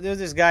farmer. There's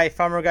this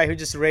farmer guy who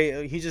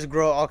just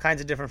grow all kinds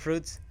of different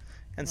fruits,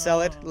 and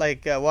sell it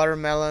like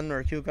watermelon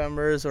or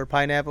cucumbers or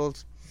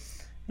pineapples.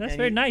 That's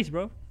very nice,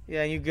 bro.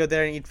 Yeah, and you go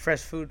there and eat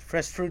fresh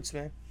fruits,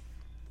 man.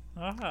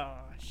 Ah,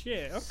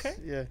 shit. Okay.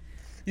 Yeah.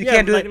 You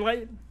can't do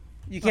it.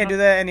 You can't do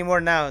that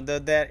anymore now.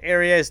 That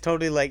area is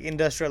totally like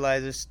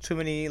industrialized. There's too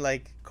many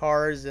like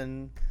cars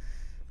and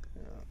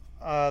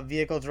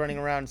vehicles running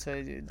around, so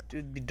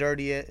it'd be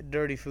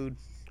dirty food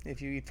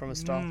if you eat from a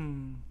stall.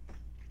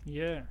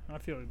 Yeah, I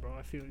feel you, bro.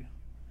 I feel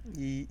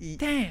you. Eat.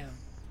 Damn.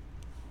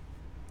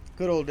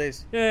 Good old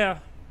days. Yeah.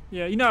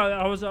 Yeah,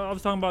 I was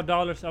talking about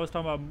dollars. I was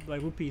talking about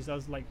like rupees. I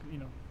was like,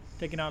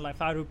 taking out like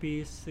 5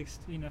 rupees, 6,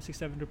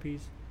 7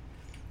 rupees.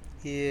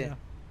 Yeah.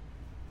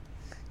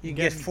 You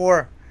get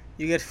 4.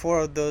 You get 4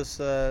 of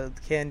those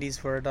candies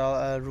for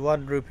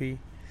 $1 rupee.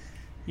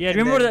 Yeah,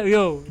 remember that?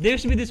 Yo, there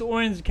used to be this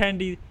orange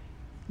candy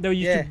that we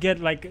used to get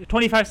like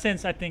 25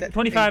 cents, I think.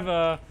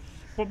 25.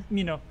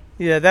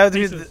 Yeah, that would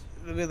be the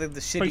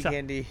shitty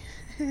candy.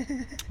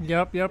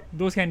 Yep,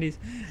 those candies.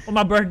 On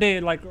my birthday,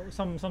 like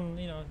some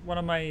one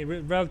of my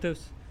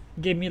relatives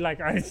gave me like,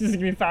 just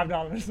give me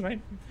 $5, right?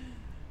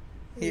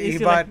 He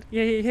He's bought. like,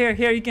 yeah,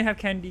 here, you can have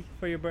candy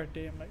for your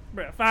birthday. I'm like,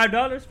 bro,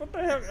 $5? What the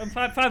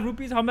hell? Five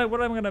rupees? What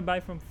am I gonna buy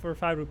for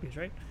 5 rupees,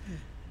 right?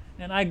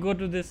 And I go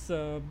to this,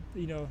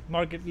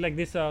 market, like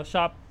this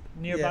shop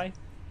nearby,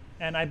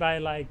 and I buy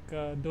like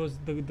those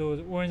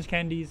orange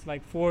candies,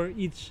 like four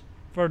each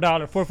for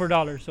 $1, four for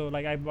 $1. So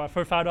like I bought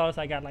for $5,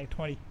 I got like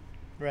 20.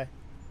 Right.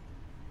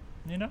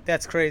 You know?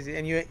 That's crazy.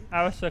 And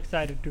I was so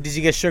excited too. did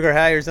you get sugar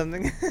high or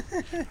something?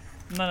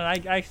 No,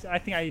 I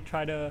think I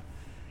tried to,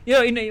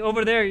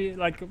 over there,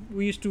 like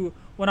we used to,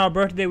 on our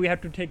birthday, we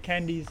had to take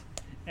candies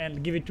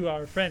and give it to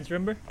our friends.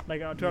 Remember,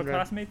 like to our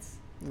classmates.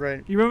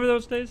 Right. You remember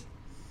those days?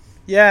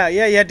 Yeah.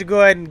 You had to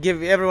go ahead and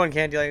give everyone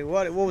candy. Like,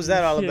 what was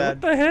that all about?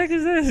 What the heck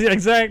is this?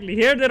 Exactly.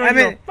 Here they don't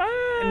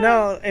go.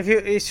 No,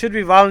 it should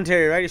be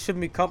voluntary, right? It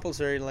shouldn't be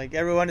compulsory. Like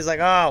everyone is like,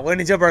 oh, when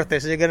is your birthday?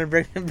 So you're gonna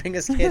bring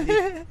us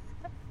candy.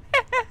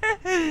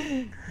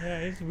 Yeah,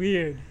 it's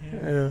weird. Yeah.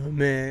 Oh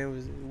man, it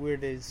was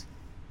weird days.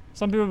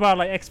 Some people buy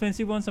like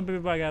expensive ones. Some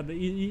people buy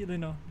the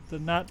the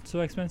not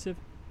so expensive.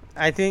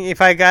 I think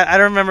I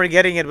don't remember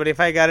getting it, but if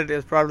I got it, it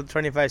was probably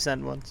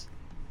 25-cent ones.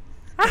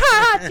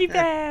 Cheap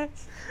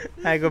ass.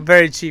 I go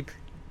very cheap.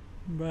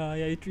 Well,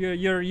 yeah,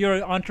 you're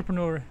an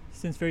entrepreneur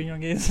since very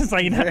young age. It's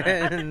like,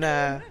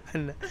 nah,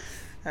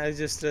 I was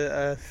just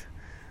a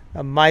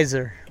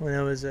miser when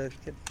I was a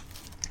kid.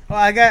 Oh,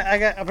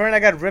 apparently I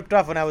got ripped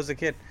off when I was a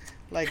kid.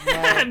 Like bro,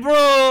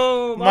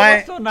 I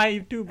was so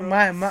naive too, bro.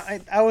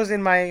 I was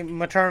in my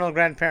maternal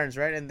grandparents,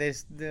 right, and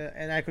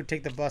I could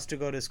take the bus to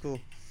go to school,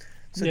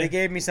 so they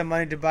gave me some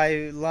money to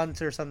buy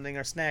lunch or something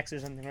or snacks or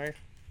something, right?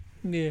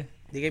 Yeah.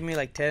 They gave me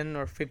like 10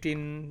 or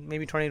 15,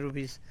 maybe 20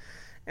 rupees,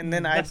 and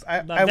then that's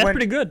went.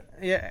 Pretty good.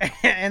 Yeah,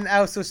 and I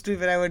was so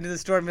stupid. I went to the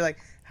store and be like,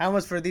 "How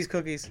much for these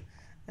cookies?"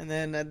 And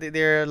then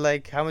they're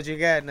like, "How much you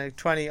get?" And like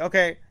 20.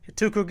 Okay,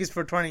 2 cookies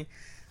for 20.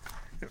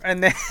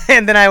 And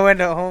then I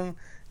went home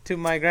to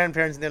my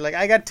grandparents and they're like,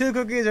 I got 2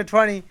 cookies or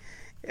 20.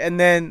 And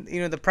then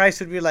the price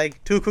would be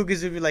like 2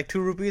 cookies would be like 2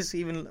 rupees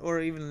even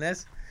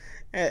less.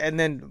 And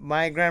then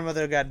my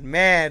grandmother got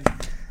mad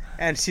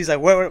and she's like,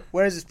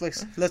 where is this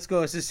place? Let's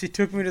go. So she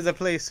took me to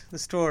the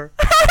store.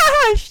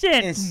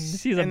 Shit.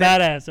 She's a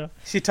badass. Huh?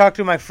 She talked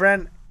to my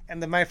friend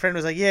and then my friend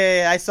was like,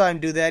 yeah, I saw him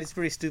do that. It's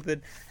pretty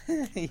stupid.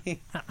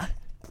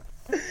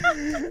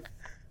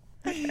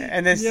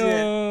 And then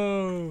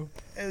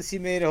she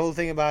made a whole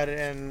thing about it,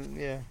 and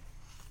yeah.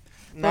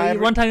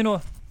 One time,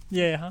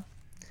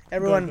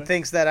 Everyone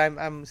thinks that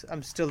I'm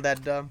still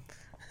that dumb.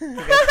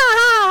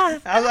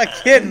 I was a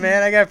kid,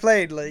 man. I got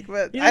played. Like,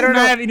 but I don't know.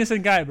 I'm an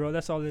innocent guy, bro.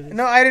 That's all it is.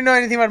 No, I didn't know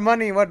anything about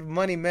money. What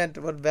money meant.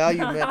 What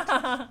value meant.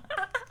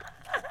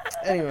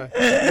 Anyway, go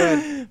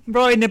ahead.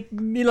 Bro, in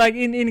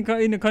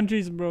the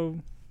countries, bro,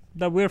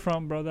 that we're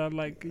from, bro, that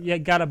like you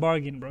gotta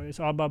bargain, bro.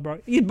 It's all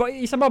about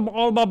It's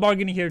all about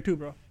bargaining here too,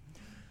 bro.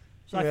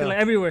 So I feel like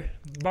everywhere,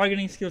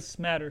 bargaining skills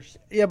matters.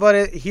 Yeah,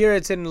 but here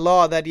it's in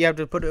law that you have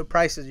to put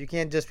prices. You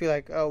can't just be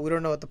like, oh, we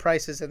don't know what the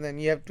price is, and then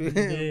you have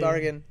to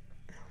bargain.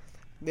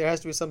 There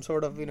has to be some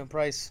sort of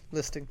price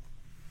listing.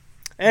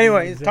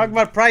 Anyway, talk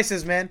about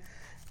prices, man.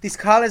 These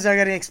colleges are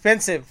getting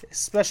expensive,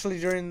 especially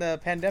during the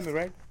pandemic,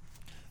 right?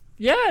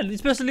 Yeah,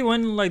 especially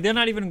when like they're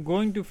not even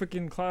going to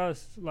freaking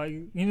class. Like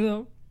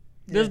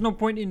there's no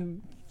point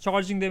in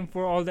charging them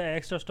for all the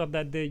extra stuff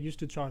that they used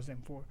to charge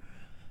them for.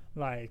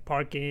 Like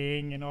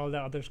parking and all the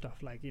other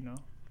stuff,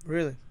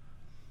 Really?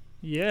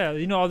 Yeah,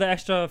 all the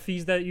extra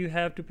fees that you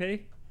have to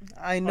pay.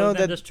 I know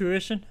that just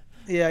tuition.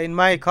 Yeah, in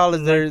my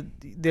college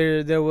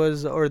there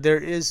was or there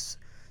is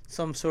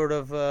some sort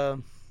of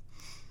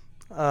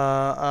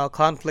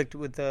conflict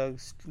with the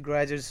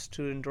graduate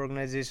student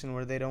organization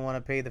where they don't want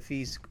to pay the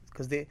fees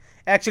because they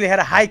actually had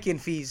a hike in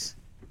fees.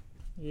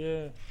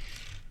 Yeah.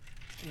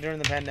 During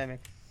the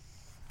pandemic.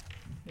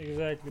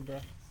 Exactly,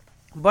 bro.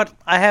 But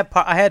I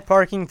had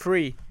parking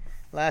free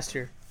last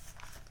year.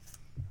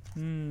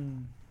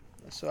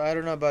 So I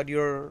don't know about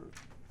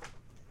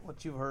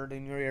what you've heard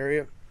in your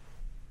area.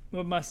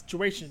 Well, my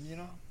situation,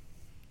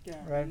 Yeah.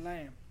 Right.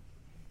 Lamb.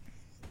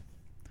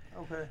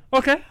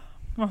 Okay.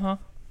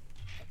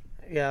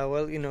 Yeah,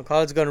 well,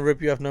 college is gonna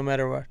rip you off no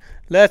matter what.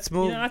 Let's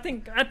move. I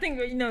think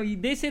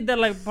they said that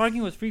like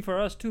parking was free for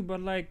us too,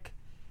 but like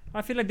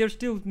I feel like they're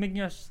still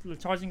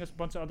charging us a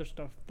bunch of other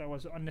stuff that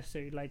was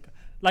unnecessary.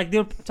 Like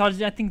they're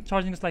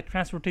charging us like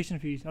transportation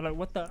fees. I'm like,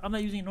 what the? I'm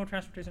not using no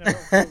transportation at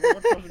all.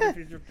 What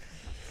transportation fees?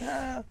 What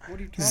are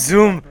you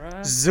talking about,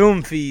 bro?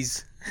 Zoom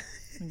fees.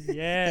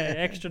 Yeah,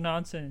 extra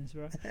nonsense,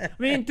 bro. I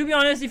mean, to be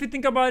honest, if you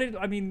think about it,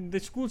 I mean, the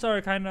schools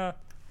are kind of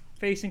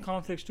facing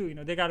conflicts too.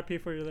 They gotta pay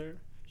for their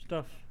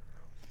stuff.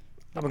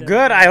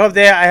 Good. I hope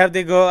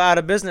they go out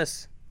of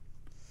business.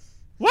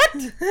 What?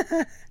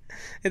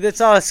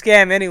 It's all a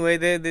scam anyway.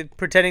 They're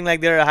pretending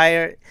like they're a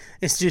higher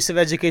institution of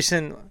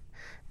education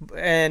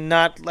and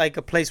not like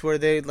a place where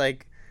they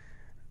like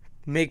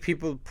make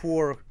people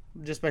poor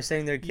just by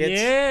sending their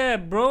kids. Yeah,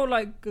 bro.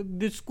 Like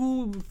the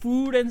school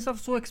food and stuff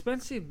so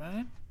expensive,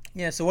 man.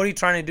 Yeah. So what are you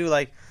trying to do?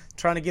 Like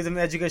trying to give them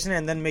education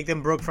and then make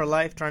them broke for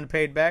life, trying to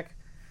pay it back?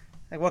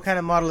 Like what kind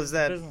of model is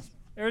that? Business.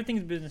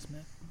 Everything's business,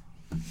 man.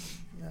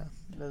 Yeah,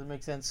 doesn't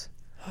make sense.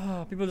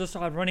 People just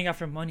are running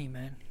after money,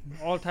 man.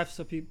 All types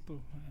of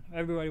people.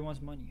 Everybody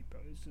wants money, bro.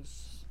 It's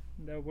just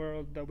the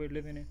world that we're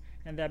living in,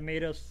 and that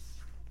made us.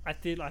 I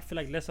feel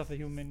like less of a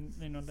human.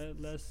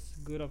 Less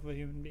good of a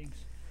human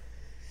beings.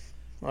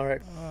 All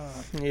right.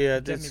 Yeah,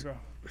 Get me, this bro.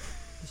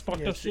 It's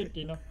fucked up shit,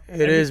 it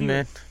Every is, field.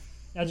 man.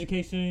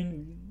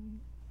 Education,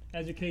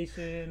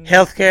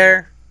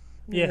 Healthcare.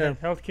 yeah,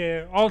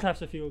 healthcare, all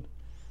types of field.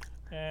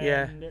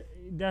 Yeah. And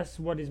that's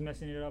what is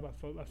messing it up.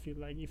 I feel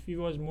like if it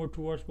was more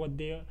towards what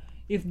they,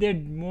 if they're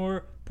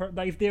more,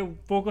 like if their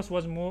focus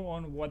was more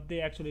on what they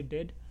actually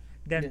did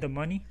than Yeah. the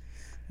money.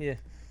 Yeah.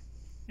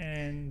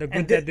 And the good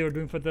And that they were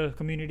doing for the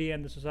community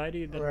and the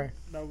society, that Right.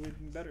 would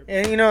be better.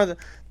 And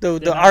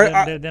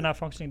They're not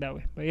functioning that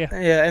way. But yeah,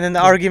 yeah, and then the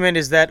argument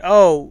is that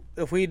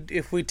if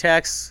we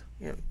tax,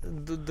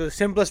 the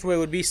simplest way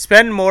would be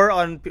spend more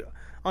on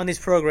these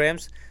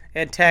programs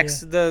and tax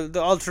the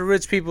ultra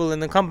rich people in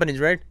the companies,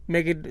 right?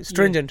 Make it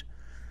stringent.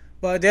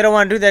 But they don't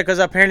want to do that because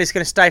apparently it's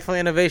going to stifle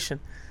innovation.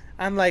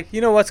 I'm like,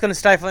 what's going to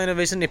stifle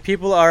innovation if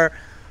people are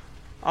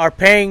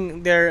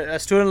paying their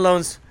student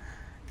loans.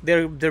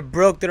 They're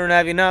broke. They don't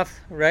have enough,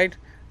 right?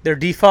 They're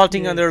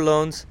defaulting on their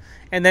loans,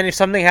 and then if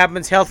something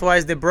happens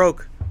health-wise, they're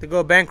broke. They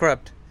go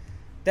bankrupt.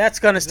 That's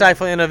gonna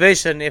stifle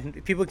innovation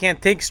if people can't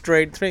think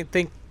straight,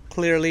 think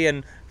clearly,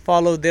 and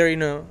follow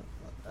their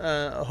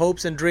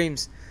hopes and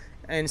dreams,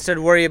 and instead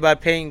worry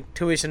about paying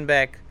tuition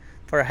back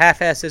for a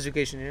half-assed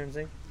education. You know what I'm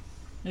saying?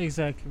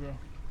 exactly, bro.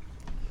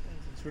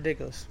 It's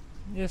ridiculous.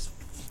 Yes,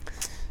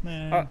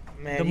 man.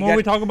 Man, The you more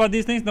we talk about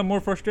these things, the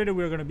more frustrated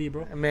we're gonna be,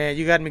 bro. Man,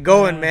 you got me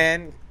going,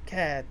 man.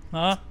 Cat.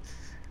 Huh?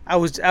 I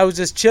was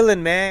just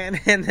chilling, man,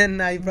 and then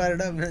now you brought it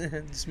up.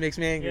 It just makes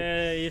me angry.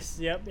 Yeah, yes,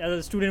 yep. As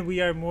a student,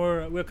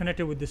 we're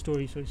connected with the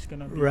story, so it's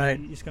gonna be, Right.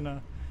 It's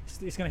gonna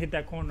hit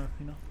that corner,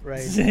 Right.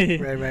 It's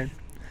right.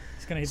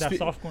 gonna hit that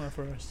soft corner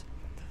for us.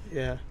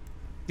 Yeah.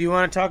 Do you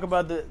want to talk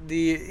about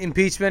the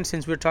impeachment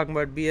since we're talking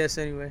about BS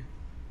anyway?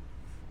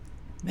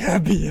 Yeah,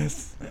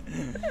 BS.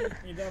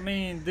 I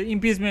mean, the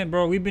impeachment,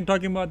 bro. We've been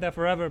talking about that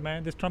forever,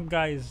 man. This Trump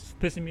guy is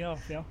pissing me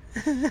off, yo.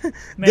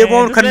 They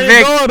won't just let it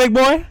convict. go, big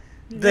boy.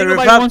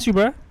 Nobody wants you,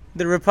 bro.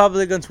 The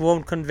Republicans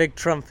won't convict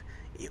Trump,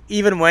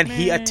 even when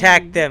he Man.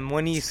 attacked them.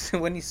 When he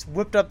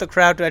whipped up the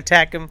crowd to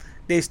attack him,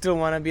 they still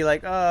want to be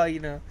like, But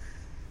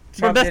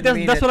Trump didn't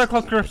mean that's it. what I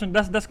call corruption.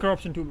 That's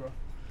corruption too, bro.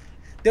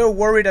 They're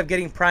worried of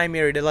getting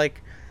primary. They're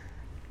like,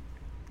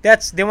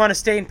 they want to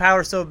stay in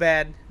power so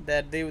bad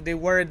that they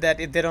worried that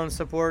if they don't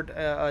support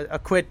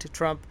quit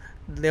Trump,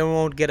 they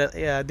won't get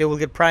they will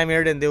get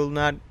primaried and they will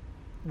not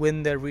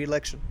win their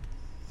re-election.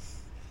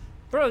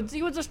 Bro,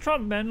 he was just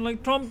Trump, man.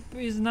 Like, Trump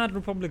is not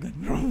Republican,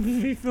 bro.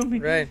 You feel me?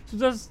 Right.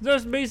 So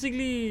just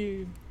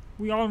basically,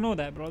 we all know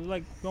that, bro.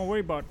 Like, don't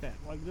worry about that.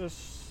 Like,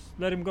 just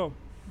let him go.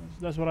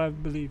 That's what I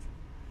believe.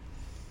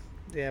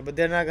 Yeah, but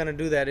they're not gonna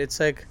do that.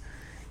 It's like,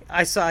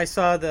 I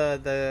saw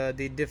the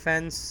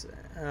defense,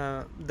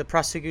 the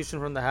prosecution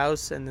from the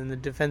House, and then the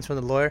defense from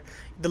the lawyer.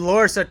 The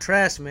lawyers are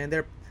trash, man.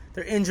 They're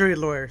injury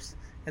lawyers,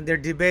 and they're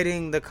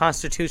debating the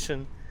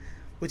Constitution,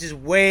 which is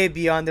way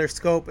beyond their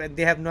scope, and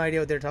they have no idea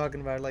what they're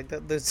talking about. Like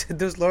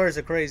those lawyers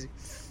are crazy.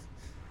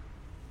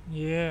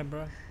 Yeah,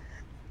 bro.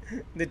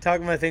 They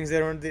talk about things they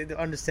don't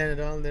understand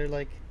at all. And they're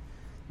like,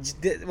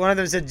 one of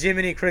them said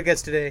Jiminy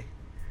Crickets today,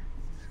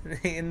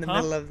 in the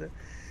middle of the.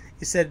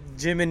 He said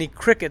Jiminy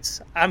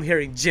Crickets. I'm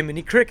hearing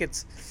Jiminy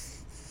Crickets.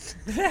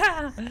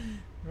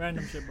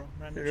 Random shit, bro.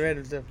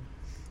 Random stuff.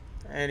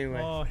 Anyway.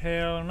 Oh,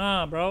 hell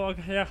nah, bro.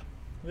 Okay,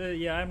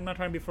 yeah, I'm not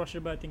trying to be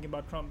frustrated by thinking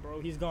about Trump, bro.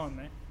 He's gone,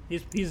 man.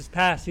 He's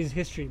past. He's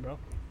history, bro.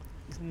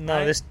 No,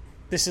 Right?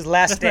 this is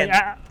last stand.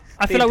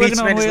 I feel like we're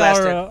gonna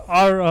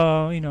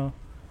annoy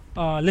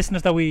our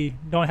listeners that we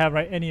don't have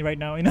any right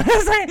now.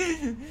 It's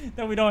like,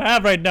 that we don't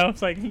have right now.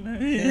 It's like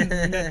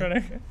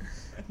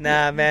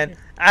Nah, man.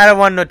 I don't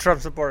want no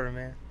Trump supporter,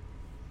 man.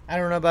 I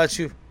don't know about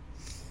you.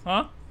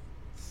 Huh?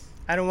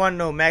 I don't want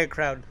no MAGA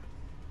crowd.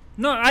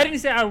 No, I didn't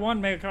say I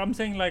want mega. I'm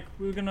saying like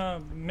we're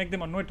gonna make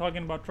them annoyed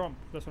talking about Trump.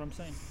 That's what I'm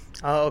saying.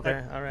 Oh, okay.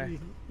 Like, All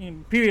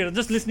right. Period.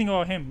 Just listening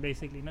about him,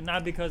 basically,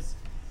 not because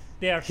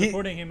they are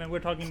supporting him and we're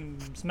talking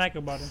smack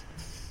about him.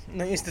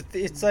 No,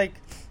 it's like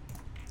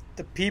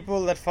the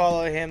people that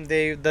follow him.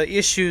 The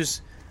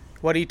issues,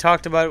 what he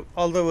talked about,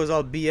 although it was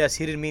all BS,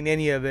 he didn't mean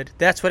any of it.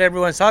 That's what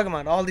everyone's talking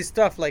about. All this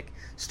stuff like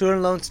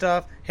student loan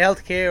stuff,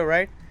 healthcare,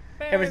 right?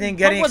 Man, Everything Trump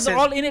getting was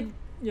all in it.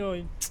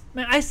 Yo,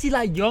 man, I see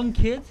like young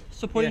kids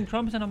supporting Yeah.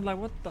 Trump, and I'm like,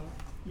 what the,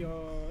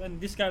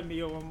 and this guy,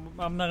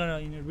 I'm not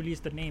gonna release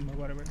the name or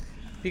whatever.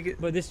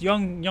 But this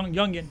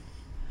youngin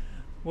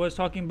was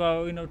talking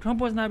about, Trump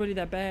was not really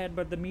that bad,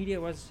 but the media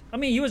was. I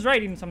mean, he was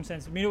right in some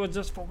sense. The media was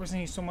just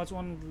focusing so much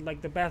on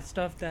like the bad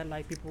stuff that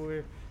like people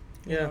were,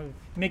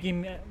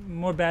 making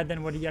more bad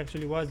than what he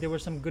actually was. There were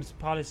some good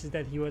policies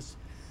that he was,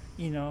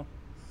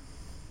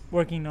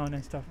 working on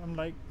and stuff. I'm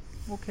like,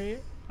 okay,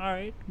 all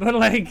right, but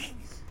like,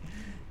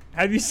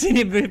 have you seen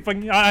him?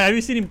 Have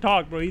you seen him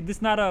talk, bro? This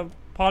is not a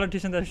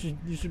politician that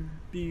you should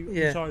be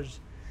in charge.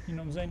 You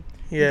know what I'm saying?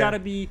 Yeah.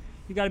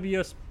 You gotta be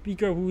a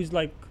speaker who's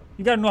like,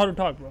 You gotta know how to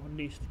talk, bro. At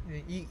least.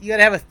 You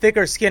gotta have a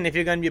thicker skin if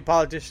you're gonna be a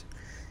politician.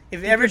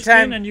 If every Thicker skin,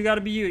 time, and you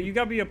gotta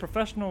be a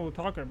professional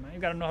talker, man.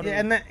 You gotta know how to.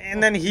 yeah,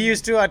 and then he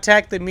used to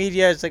attack the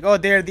media. It's like, oh,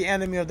 they're the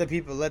enemy of the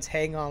people. Let's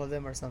hang all of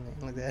them or something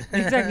like that.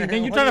 Exactly.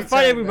 Then you What try are to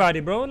fight talking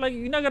everybody, bro. Like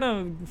you're not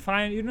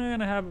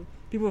gonna have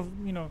people,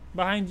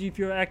 behind you if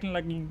you're acting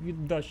like you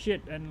the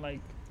shit and like,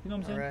 you know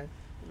what I'm saying?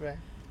 Right.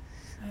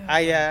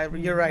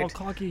 You're All right.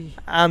 cocky.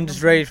 I'm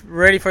just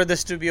ready for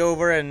this to be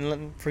over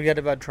and forget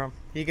about Trump.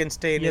 He can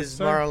stay in Yes, his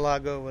sir.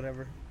 Mar-a-Lago,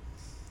 whatever.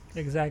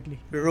 Exactly.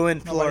 We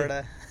ruined Nobody-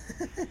 Florida.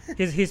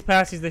 His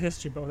past is the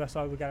history, bro. That's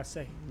all we gotta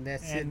say.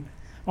 That's And it.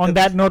 on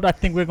that note, I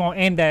think we're gonna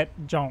end that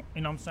jump.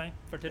 You know what I'm saying?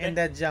 For today. And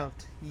that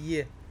jumped.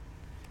 Yeah.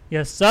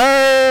 Yes,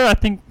 sir. I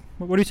think.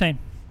 What are you saying?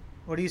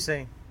 What are you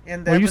saying?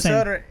 End the What are you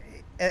episode or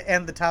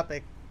end the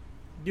topic?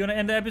 Do you wanna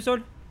end the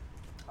episode?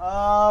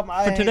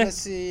 Let's today?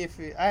 see if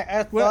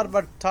I Well- thought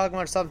about talking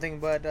about something,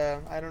 but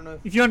I don't know.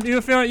 If you want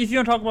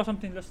to talk about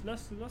something, let's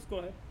go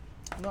ahead.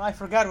 No, I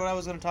forgot what I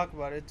was going to talk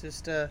about. It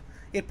just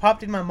it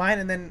popped in my mind,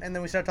 and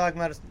then we started talking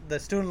about the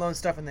student loan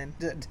stuff, and then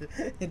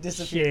it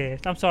disappeared.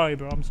 Shit. I'm sorry,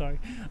 bro. I'm sorry.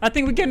 I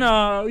think we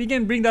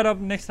can bring that up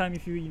next time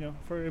if you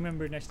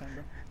remember next time,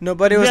 bro. No,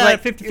 but it was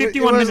like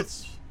 51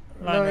 minutes.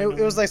 No, it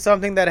was like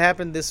something that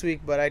happened this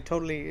week, but it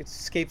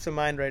escapes my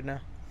mind right now.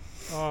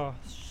 Oh,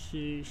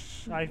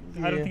 sheesh. I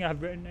don't Yeah. think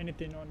I've written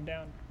anything on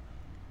down.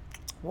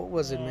 What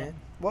was it, man?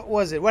 What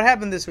was it? What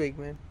happened this week,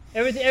 man?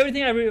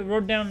 Everything I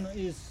wrote down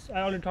is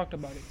I already talked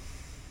about it.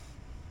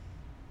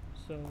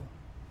 So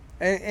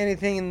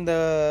Anything in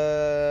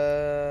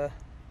the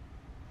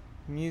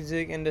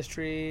music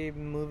industry,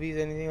 movies,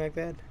 anything like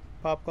that?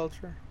 Pop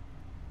culture?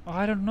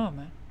 I don't know,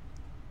 man.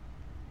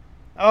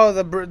 Oh,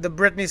 the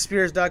Britney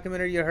Spears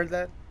documentary. You heard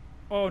that?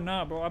 Oh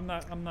no, bro. I'm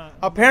not.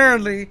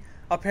 Apparently,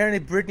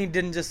 Britney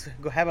didn't just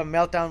go have a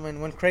meltdown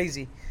and went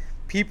crazy.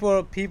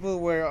 People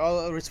were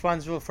all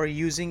responsible for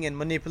using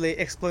and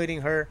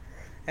exploiting her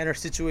and her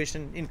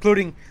situation,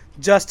 including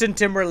Justin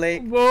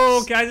Timberlake, Whoa,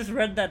 okay. I just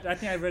read that. I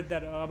think I read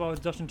that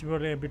about Justin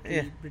Timberlake,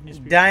 Britney Spears.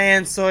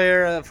 Diane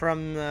Sawyer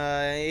from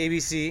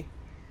ABC,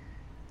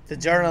 the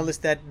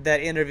journalist that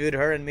interviewed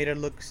her and made her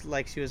look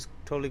like she was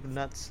totally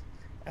nuts.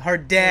 Her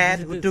dad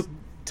this who is-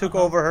 took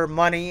uh-huh. over her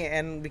money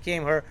and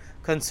became her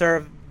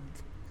conservator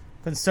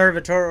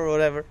or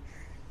whatever.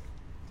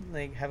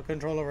 Like, have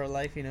control over her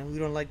life, We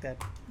don't like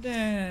that.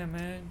 Damn,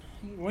 man.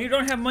 When you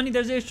don't have money,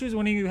 there's issues.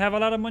 When you have a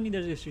lot of money,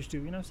 there's issues too.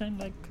 You know what I'm saying?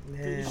 Like, the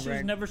Yeah, issues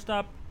right. never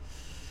stop.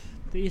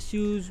 The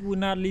issues will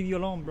not leave you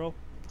alone, bro.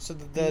 So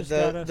just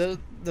gotta-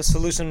 the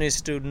solution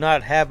is to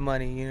not have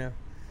money,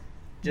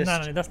 Just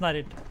No, that's not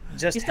it.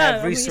 just It's have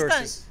not- I mean, it's not-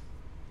 resources.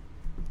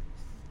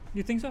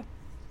 You think so?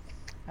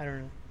 I don't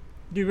know.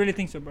 Do you really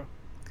think so, bro?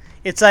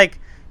 It's like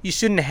you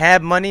shouldn't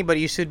have money, but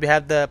you should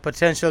have the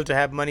potential to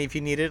have money if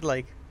you need it.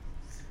 Like,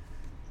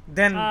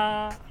 then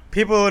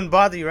people wouldn't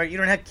bother you, right? You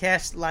don't have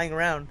cash lying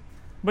around.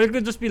 But it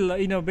could just be,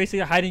 basically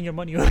hiding your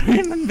money.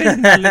 Basically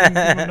not letting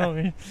people know,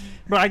 man.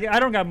 Bro, I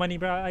don't got money,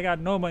 bro. I got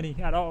no money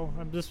at all.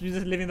 I'm just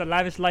living the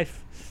lavish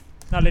life.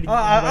 Not letting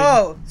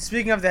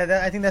Speaking of that,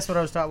 I think that's what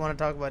I want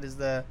to talk about is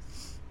the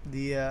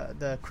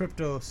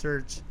crypto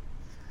surge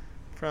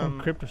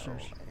from crypto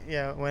surge.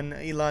 Yeah, when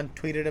Elon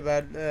tweeted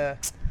about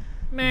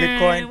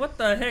Man, Bitcoin. what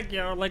the heck,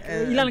 yo? Like,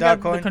 And Elon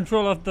got the Dogecoin.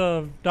 control of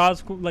the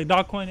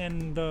Dogecoin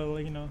and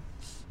the,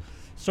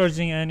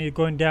 surging and it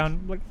going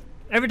down. Like,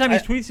 every time he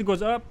tweets, it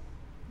goes up.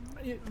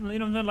 You know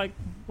what I'm saying? Like,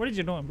 what are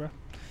you doing, bro?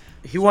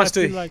 he wants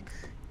I to feel like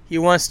he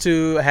wants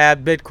to have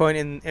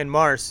Bitcoin in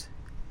Mars.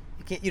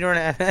 You don't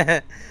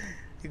have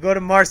you go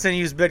to Mars and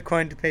use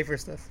Bitcoin to pay for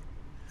stuff.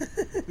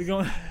 we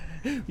gonna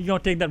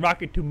take that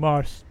rocket to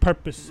Mars.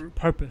 Purpose.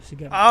 You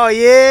got it. Oh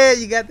yeah,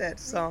 you got that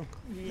song.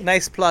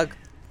 Nice plug.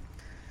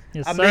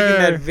 Yes, I'm sir.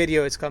 making that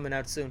video. It's coming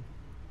out soon.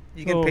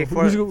 You can pay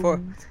for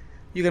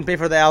you can pay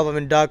for the album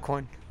in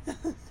Dogecoin.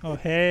 Oh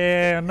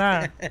hell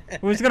nah.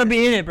 Who's gonna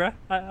be in it, bro?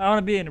 I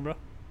wanna be in it, bro.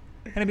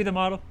 Can I be the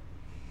model?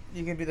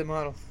 You can be the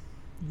model.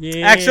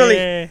 Yeah.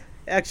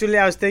 Actually,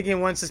 I was thinking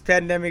once this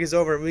pandemic is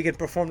over, we can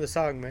perform the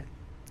song, man.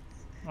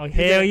 Oh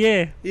hell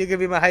yeah. You can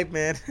be my hype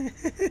man.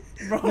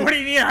 Bro, what do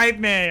you mean hype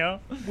man, yo?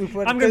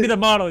 I'm I'm gonna be the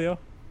model, yo.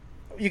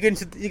 You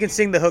can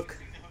sing the hook.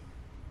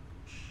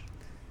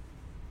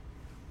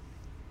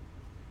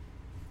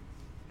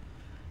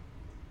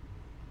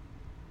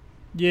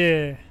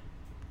 Yeah.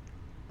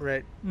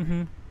 Right.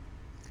 Mm-hmm.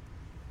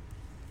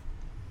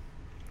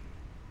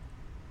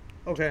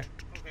 Okay.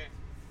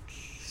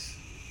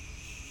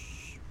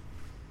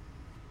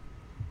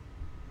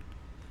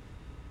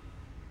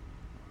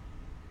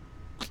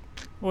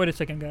 Wait a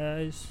second,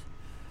 guys.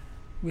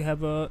 We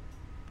have a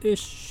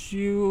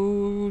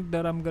issue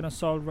that I'm gonna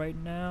solve right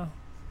now.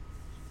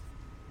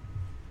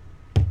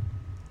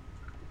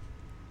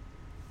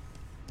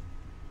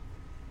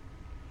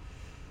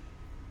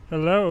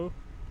 Hello.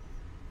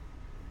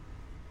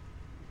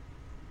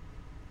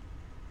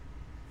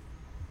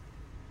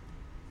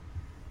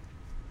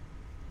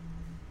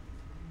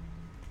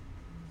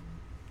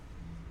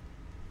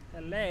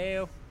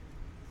 Hello.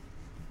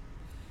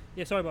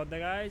 Yeah, sorry about that,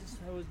 guys.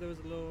 There was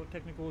a little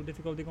technical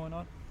difficulty going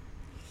on.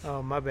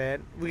 Oh, my bad.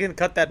 We can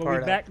cut that But part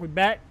we're out. back. We're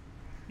back.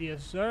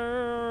 Yes, sir.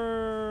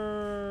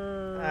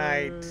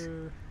 Alright.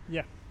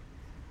 Yeah.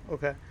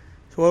 Okay.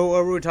 So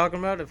what were we talking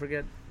about? I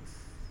forget. We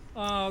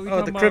Oh, talking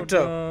the about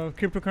crypto.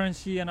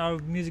 cryptocurrency and our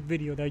music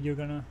video that you're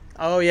gonna.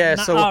 Oh, yeah.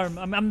 Not So our.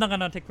 I'm not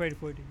gonna take credit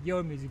for it.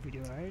 Your music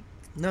video, right?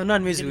 no,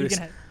 not music. You We can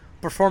were have,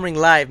 performing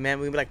live, man.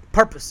 We'd be like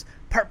purpose,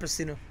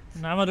 you know.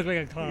 no, I'm gonna look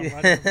like a clown.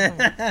 I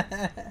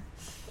don't-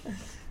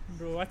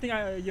 Bro, I think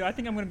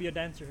I'm gonna be a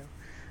dancer.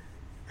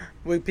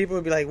 People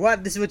would be like,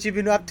 "What? This is what you've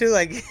been up to,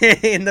 like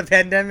in the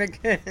pandemic?"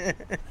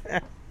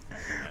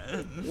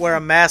 Wear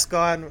a mask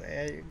on,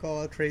 go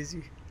all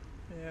crazy.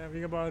 Yeah,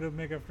 we're about to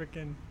make a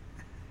freaking.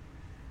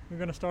 We're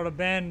gonna start a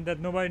band that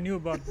nobody knew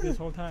about this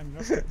whole time.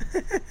 You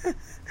know?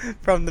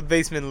 From the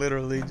basement,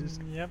 literally,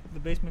 just Yep, the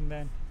basement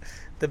band,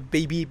 the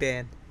baby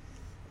band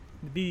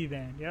the BB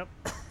band. Yep,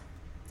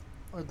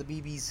 or the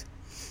BBs.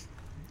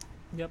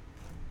 yep.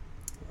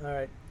 All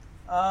right.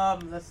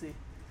 Let's see.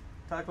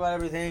 Talk about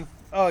everything.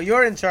 Oh,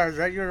 you're in charge,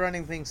 right? You're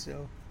running things,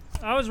 so.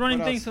 I was running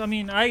What things. else? I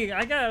mean,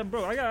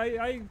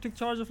 I took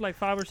charge of like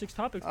 5 or 6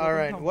 topics. All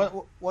right.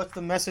 What's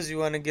the message you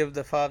want to give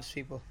the FOBs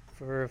people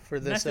for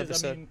this message?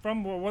 episode? I mean,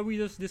 from what we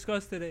just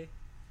discussed today,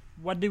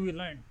 what did we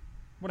learn?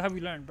 What have we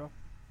learned, bro?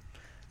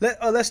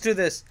 Let's do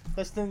this.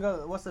 Let's think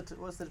of what's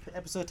the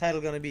episode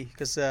title gonna be?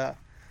 Because I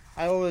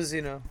always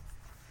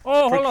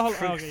Oh, hold on.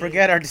 Okay,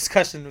 forget our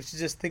discussion. We should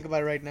just think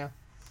about it right now.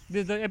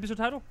 yeah. The episode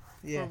title?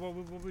 Yeah. For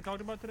what we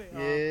talked about today?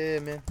 Yeah,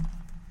 man.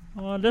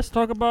 Let's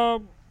talk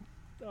about.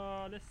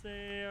 Let's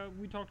say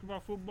we talked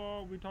about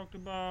football. We talked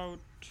about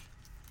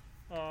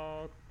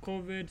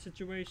COVID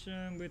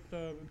situation with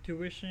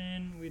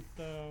tuition, with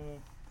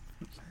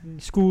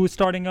school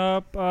starting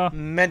up,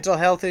 Mental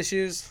health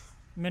issues.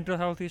 mental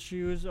health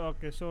issues.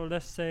 Okay, so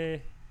let's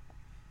say.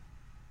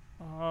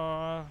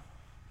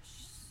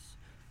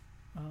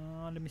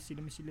 Let me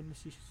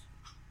see.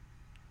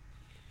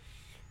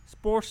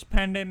 Sports,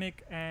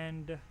 pandemic,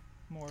 and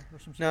more. Or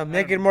some No, shit. I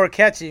make don't it know. more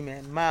catchy,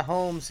 man. My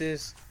homes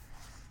is.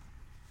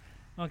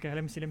 Okay,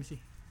 let me see.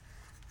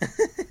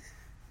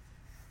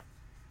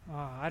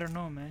 I don't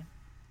know, man.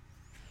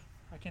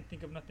 I can't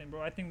think of nothing,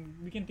 bro. I think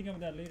we can think of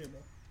that later,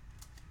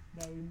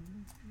 bro.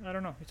 I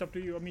don't know. It's up to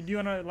you. I mean, do you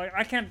wanna like?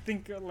 I can't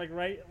think like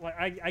right.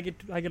 Like I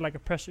get like a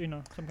pressure,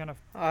 some kind of.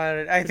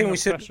 Alright, I think feeling we of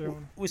should pressure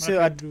when we I should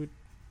try to do it.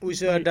 we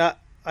should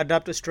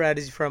adopt a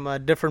strategy from a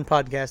different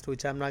podcast,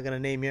 which I'm not gonna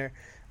name here,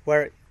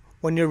 where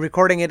when you're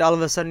recording it, all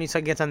of a sudden you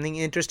start get something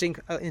interesting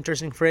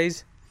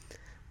phrase.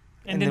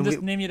 And then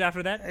just name it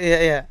after that.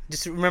 Yeah.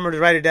 Just remember to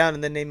write it down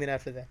and then name it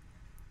after that.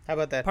 How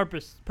about that?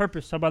 Purpose.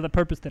 How about the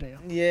purpose today?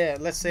 Yeah,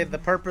 let's say the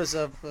purpose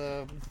of.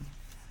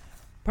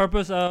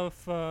 Purpose of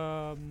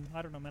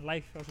I don't know, my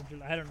life or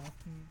something. I don't know.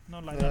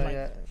 Not like that.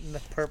 Yeah, the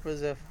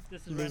purpose of.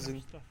 This is losing.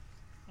 random stuff.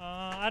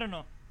 I don't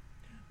know.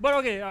 But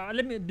okay,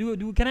 let me do.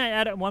 Can I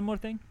add one more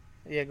thing?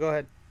 Yeah, go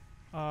ahead.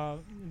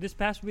 This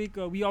past week,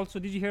 we also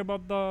did you hear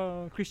about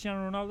the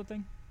Cristiano Ronaldo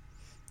thing?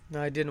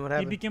 No, I didn't. What He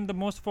happened? became the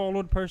most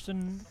followed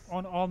person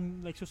on all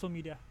like social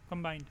media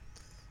combined.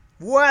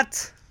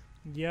 What?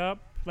 Yep,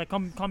 like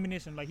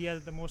combination. Like he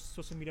has the most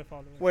social media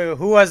followers. Wait,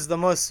 who was the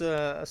most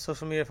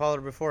social media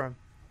follower before him?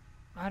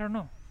 I don't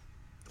know.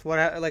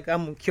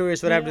 I'm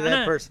curious what happened to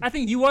that person. I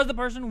think he was the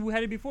person who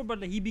had it before, but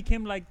like, he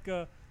became like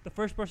the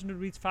first person to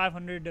reach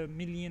 500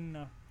 million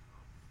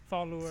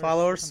followers. Or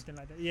Followers? something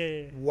like that.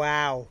 Yeah.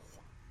 Wow.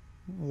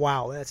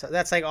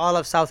 That's like all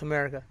of South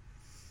America.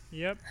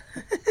 Yep.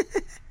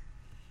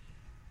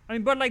 I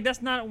mean, but like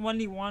that's not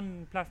only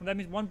one platform. That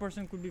means one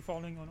person could be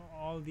following on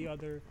all the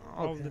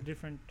Okay.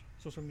 different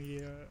social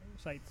media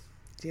sites.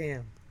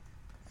 Damn.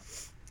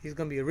 He's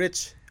gonna be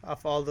rich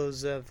off all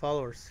those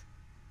followers.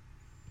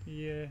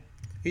 Yeah,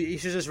 You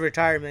should just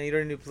retire, man. You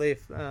don't need to play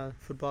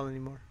football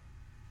anymore.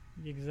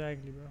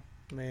 exactly,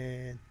 bro.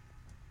 Man,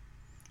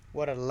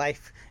 what a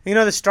life!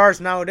 The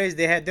stars nowadays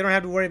they don't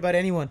have to worry about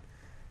anyone.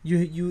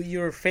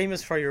 You're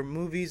famous for your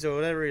movies or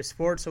whatever, your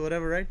sports or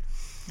whatever, right?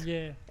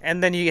 Yeah,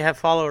 And then you have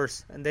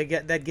followers, and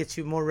that gets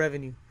you more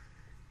revenue.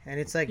 And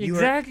it's like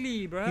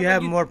exactly, bro. you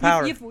have more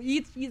power. If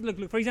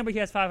look, for example, he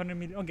has 500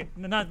 million. Okay,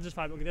 no, not just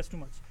 5. Okay, that's too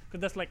much because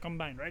that's like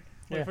combined, right?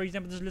 Like, Yeah. for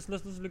example, just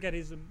let's look at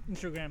his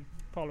Instagram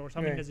followers.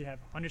 How many Right. does he have?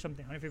 100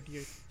 something, 150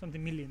 or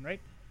something million,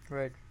 right?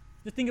 Right.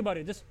 Just think about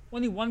it. Just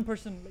only one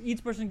person,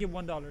 each person give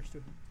 $1 to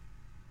him.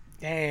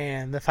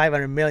 Damn, the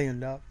 500 million,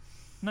 dog.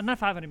 Not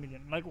 500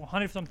 million, like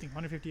 100 something,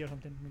 150 or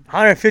something.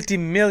 150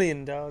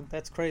 million, dog.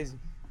 That's crazy.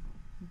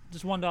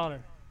 Just $1.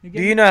 Do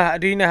you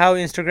know how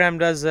Instagram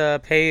does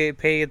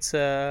pay its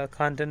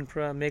content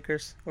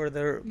makers or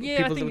the Yeah, I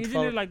people think that isn't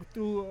follow? it like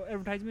through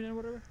advertisement and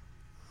whatever?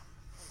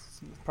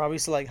 Probably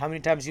so like how many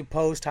times you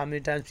post, how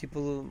many times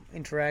people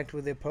interact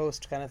with your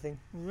post, kind of thing.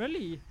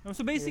 Really?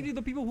 So basically,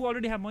 the people who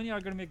already have money are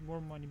gonna make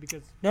more money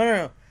because.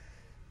 No.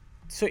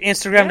 So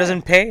Instagram Yeah.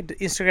 doesn't pay.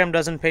 Instagram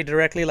doesn't pay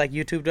directly like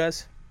YouTube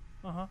does,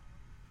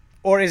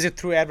 or is it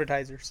through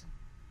advertisers?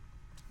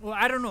 Well,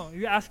 I don't know.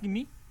 You're asking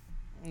me?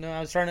 No,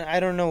 I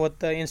don't know what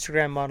the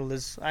Instagram model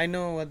is. I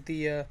know what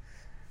the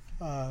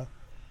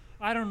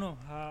I don't know.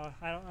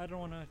 I don't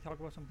want to talk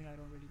about something I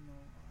don't really know.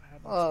 I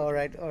haven't All studied.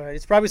 right, all right.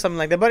 It's probably something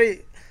like that. But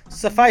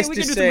suffice We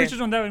to can do some say, research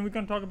on that and we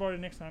can talk about it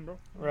next time, bro.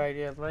 right?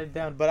 Yeah, write it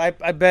down. But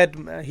I bet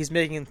he's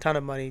making a ton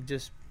of money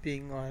just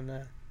being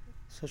on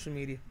social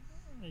media.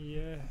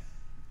 Yeah.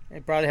 He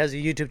probably has a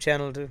YouTube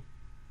channel too.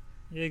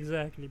 Yeah,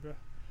 exactly, bro.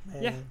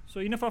 Man. Yeah. So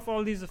enough of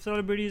all these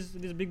celebrities,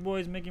 these big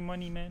boys making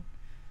money, man.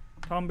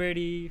 Tom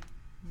Brady,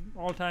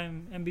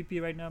 all-time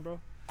MVP right now, bro.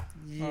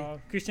 Yeah.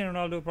 Cristiano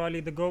Ronaldo, probably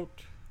the GOAT.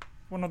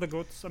 One of the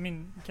GOATs. I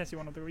mean, you can't say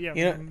one of the... Yeah,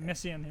 You know-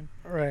 Messi and him.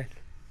 Right.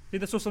 He's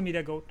the social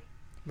media GOAT.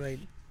 Right.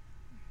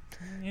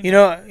 You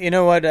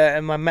know what?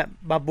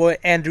 My boy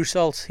Andrew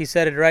Schultz, he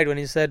said it right when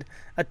he said,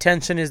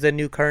 "Attention is the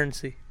new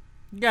currency."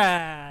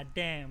 God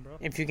damn, bro.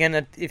 If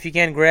you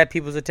can grab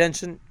people's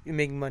attention, you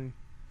make money.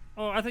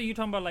 Oh, I thought you were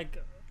talking about like...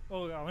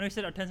 Oh, when I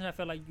said attention, I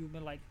felt like you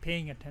meant like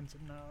paying attention.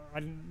 No, I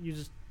didn't... You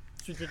just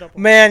switched it up.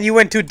 Man, you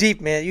went too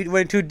deep, man. You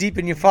went too deep,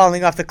 and you're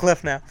falling off the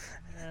cliff now.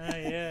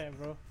 Yeah,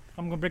 bro.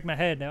 I'm gonna break my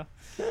head now.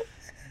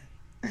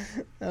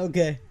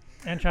 Okay.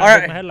 And try to All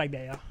break right. my head like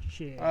that, yeah.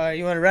 Shit.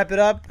 You want to wrap it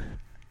up?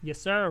 Yes,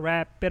 sir.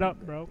 Wrap it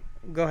up, bro.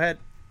 Go ahead.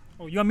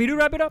 Oh, you want me to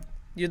wrap it up?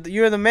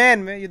 You're the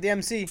man, man. You're the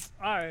MC.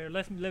 All right,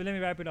 let me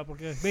wrap it up.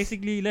 Okay.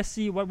 Basically, let's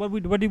see what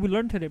did we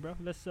learn today, bro.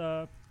 Let's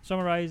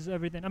summarize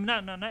everything. I mean,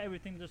 not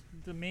everything, just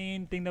the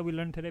main thing that we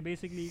learned today.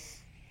 Basically,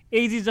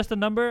 age is just a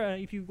number.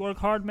 If you work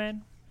hard,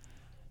 man,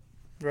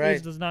 Right.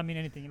 age does not mean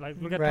anything. Like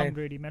look at Right. Tom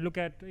Brady, man. Look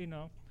at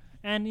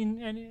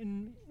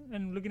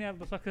and looking at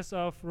the success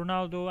of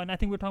Ronaldo, and I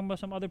think we're talking about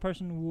some other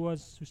person who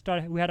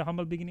had a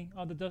humble beginning.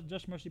 Oh, the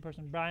Just Mercy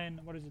person, Brian.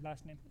 What is his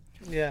last name?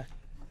 Yeah.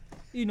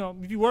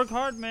 If you work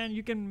hard, man,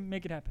 you can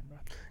make it happen, bro.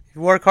 If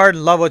you work hard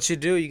and love what you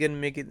do, you can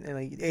make it.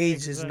 Like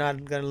age is Exactly.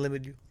 not gonna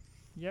limit you.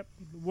 Yep.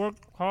 Work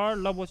hard,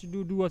 love what you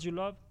do what you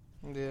love.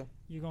 Yeah.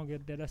 You're gonna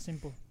get there. That's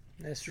simple.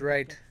 That's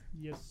right.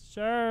 Yes,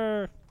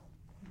 sir.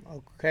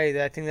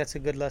 Okay, I think that's a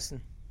good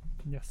lesson.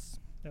 Yes,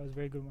 that was a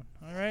very good one.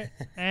 All right,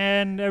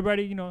 and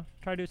everybody,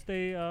 try to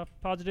stay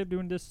positive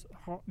during this,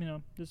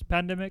 this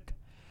pandemic.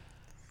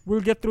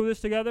 We'll get through this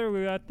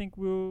together. I think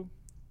we'll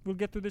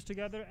get through this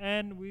together,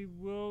 and we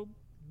will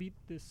beat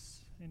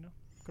this,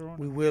 corona.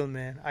 We will,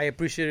 man. I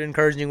appreciate your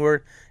encouraging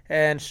word,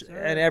 and Yes, sir.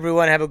 and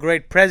everyone have a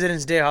great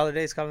President's Day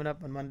holidays coming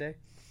up on Monday.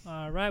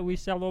 All right, we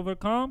shall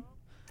overcome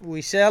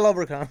We shall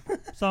overcome.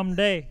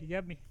 someday. You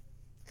get me?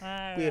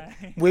 All we,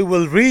 right. we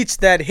will reach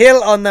that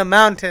hill on the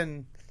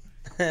mountain.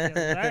 Yes,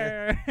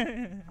 sir.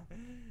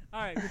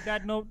 All right. With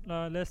that note,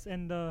 let's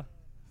end the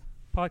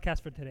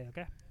podcast for today.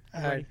 Okay.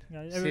 All right.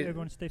 Yeah, See-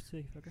 everyone stay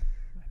safe. Okay.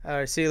 All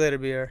right. See you later,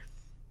 BR.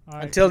 All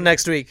right, Until see you.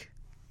 next week.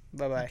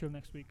 Bye bye. Until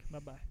next week. Bye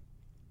bye.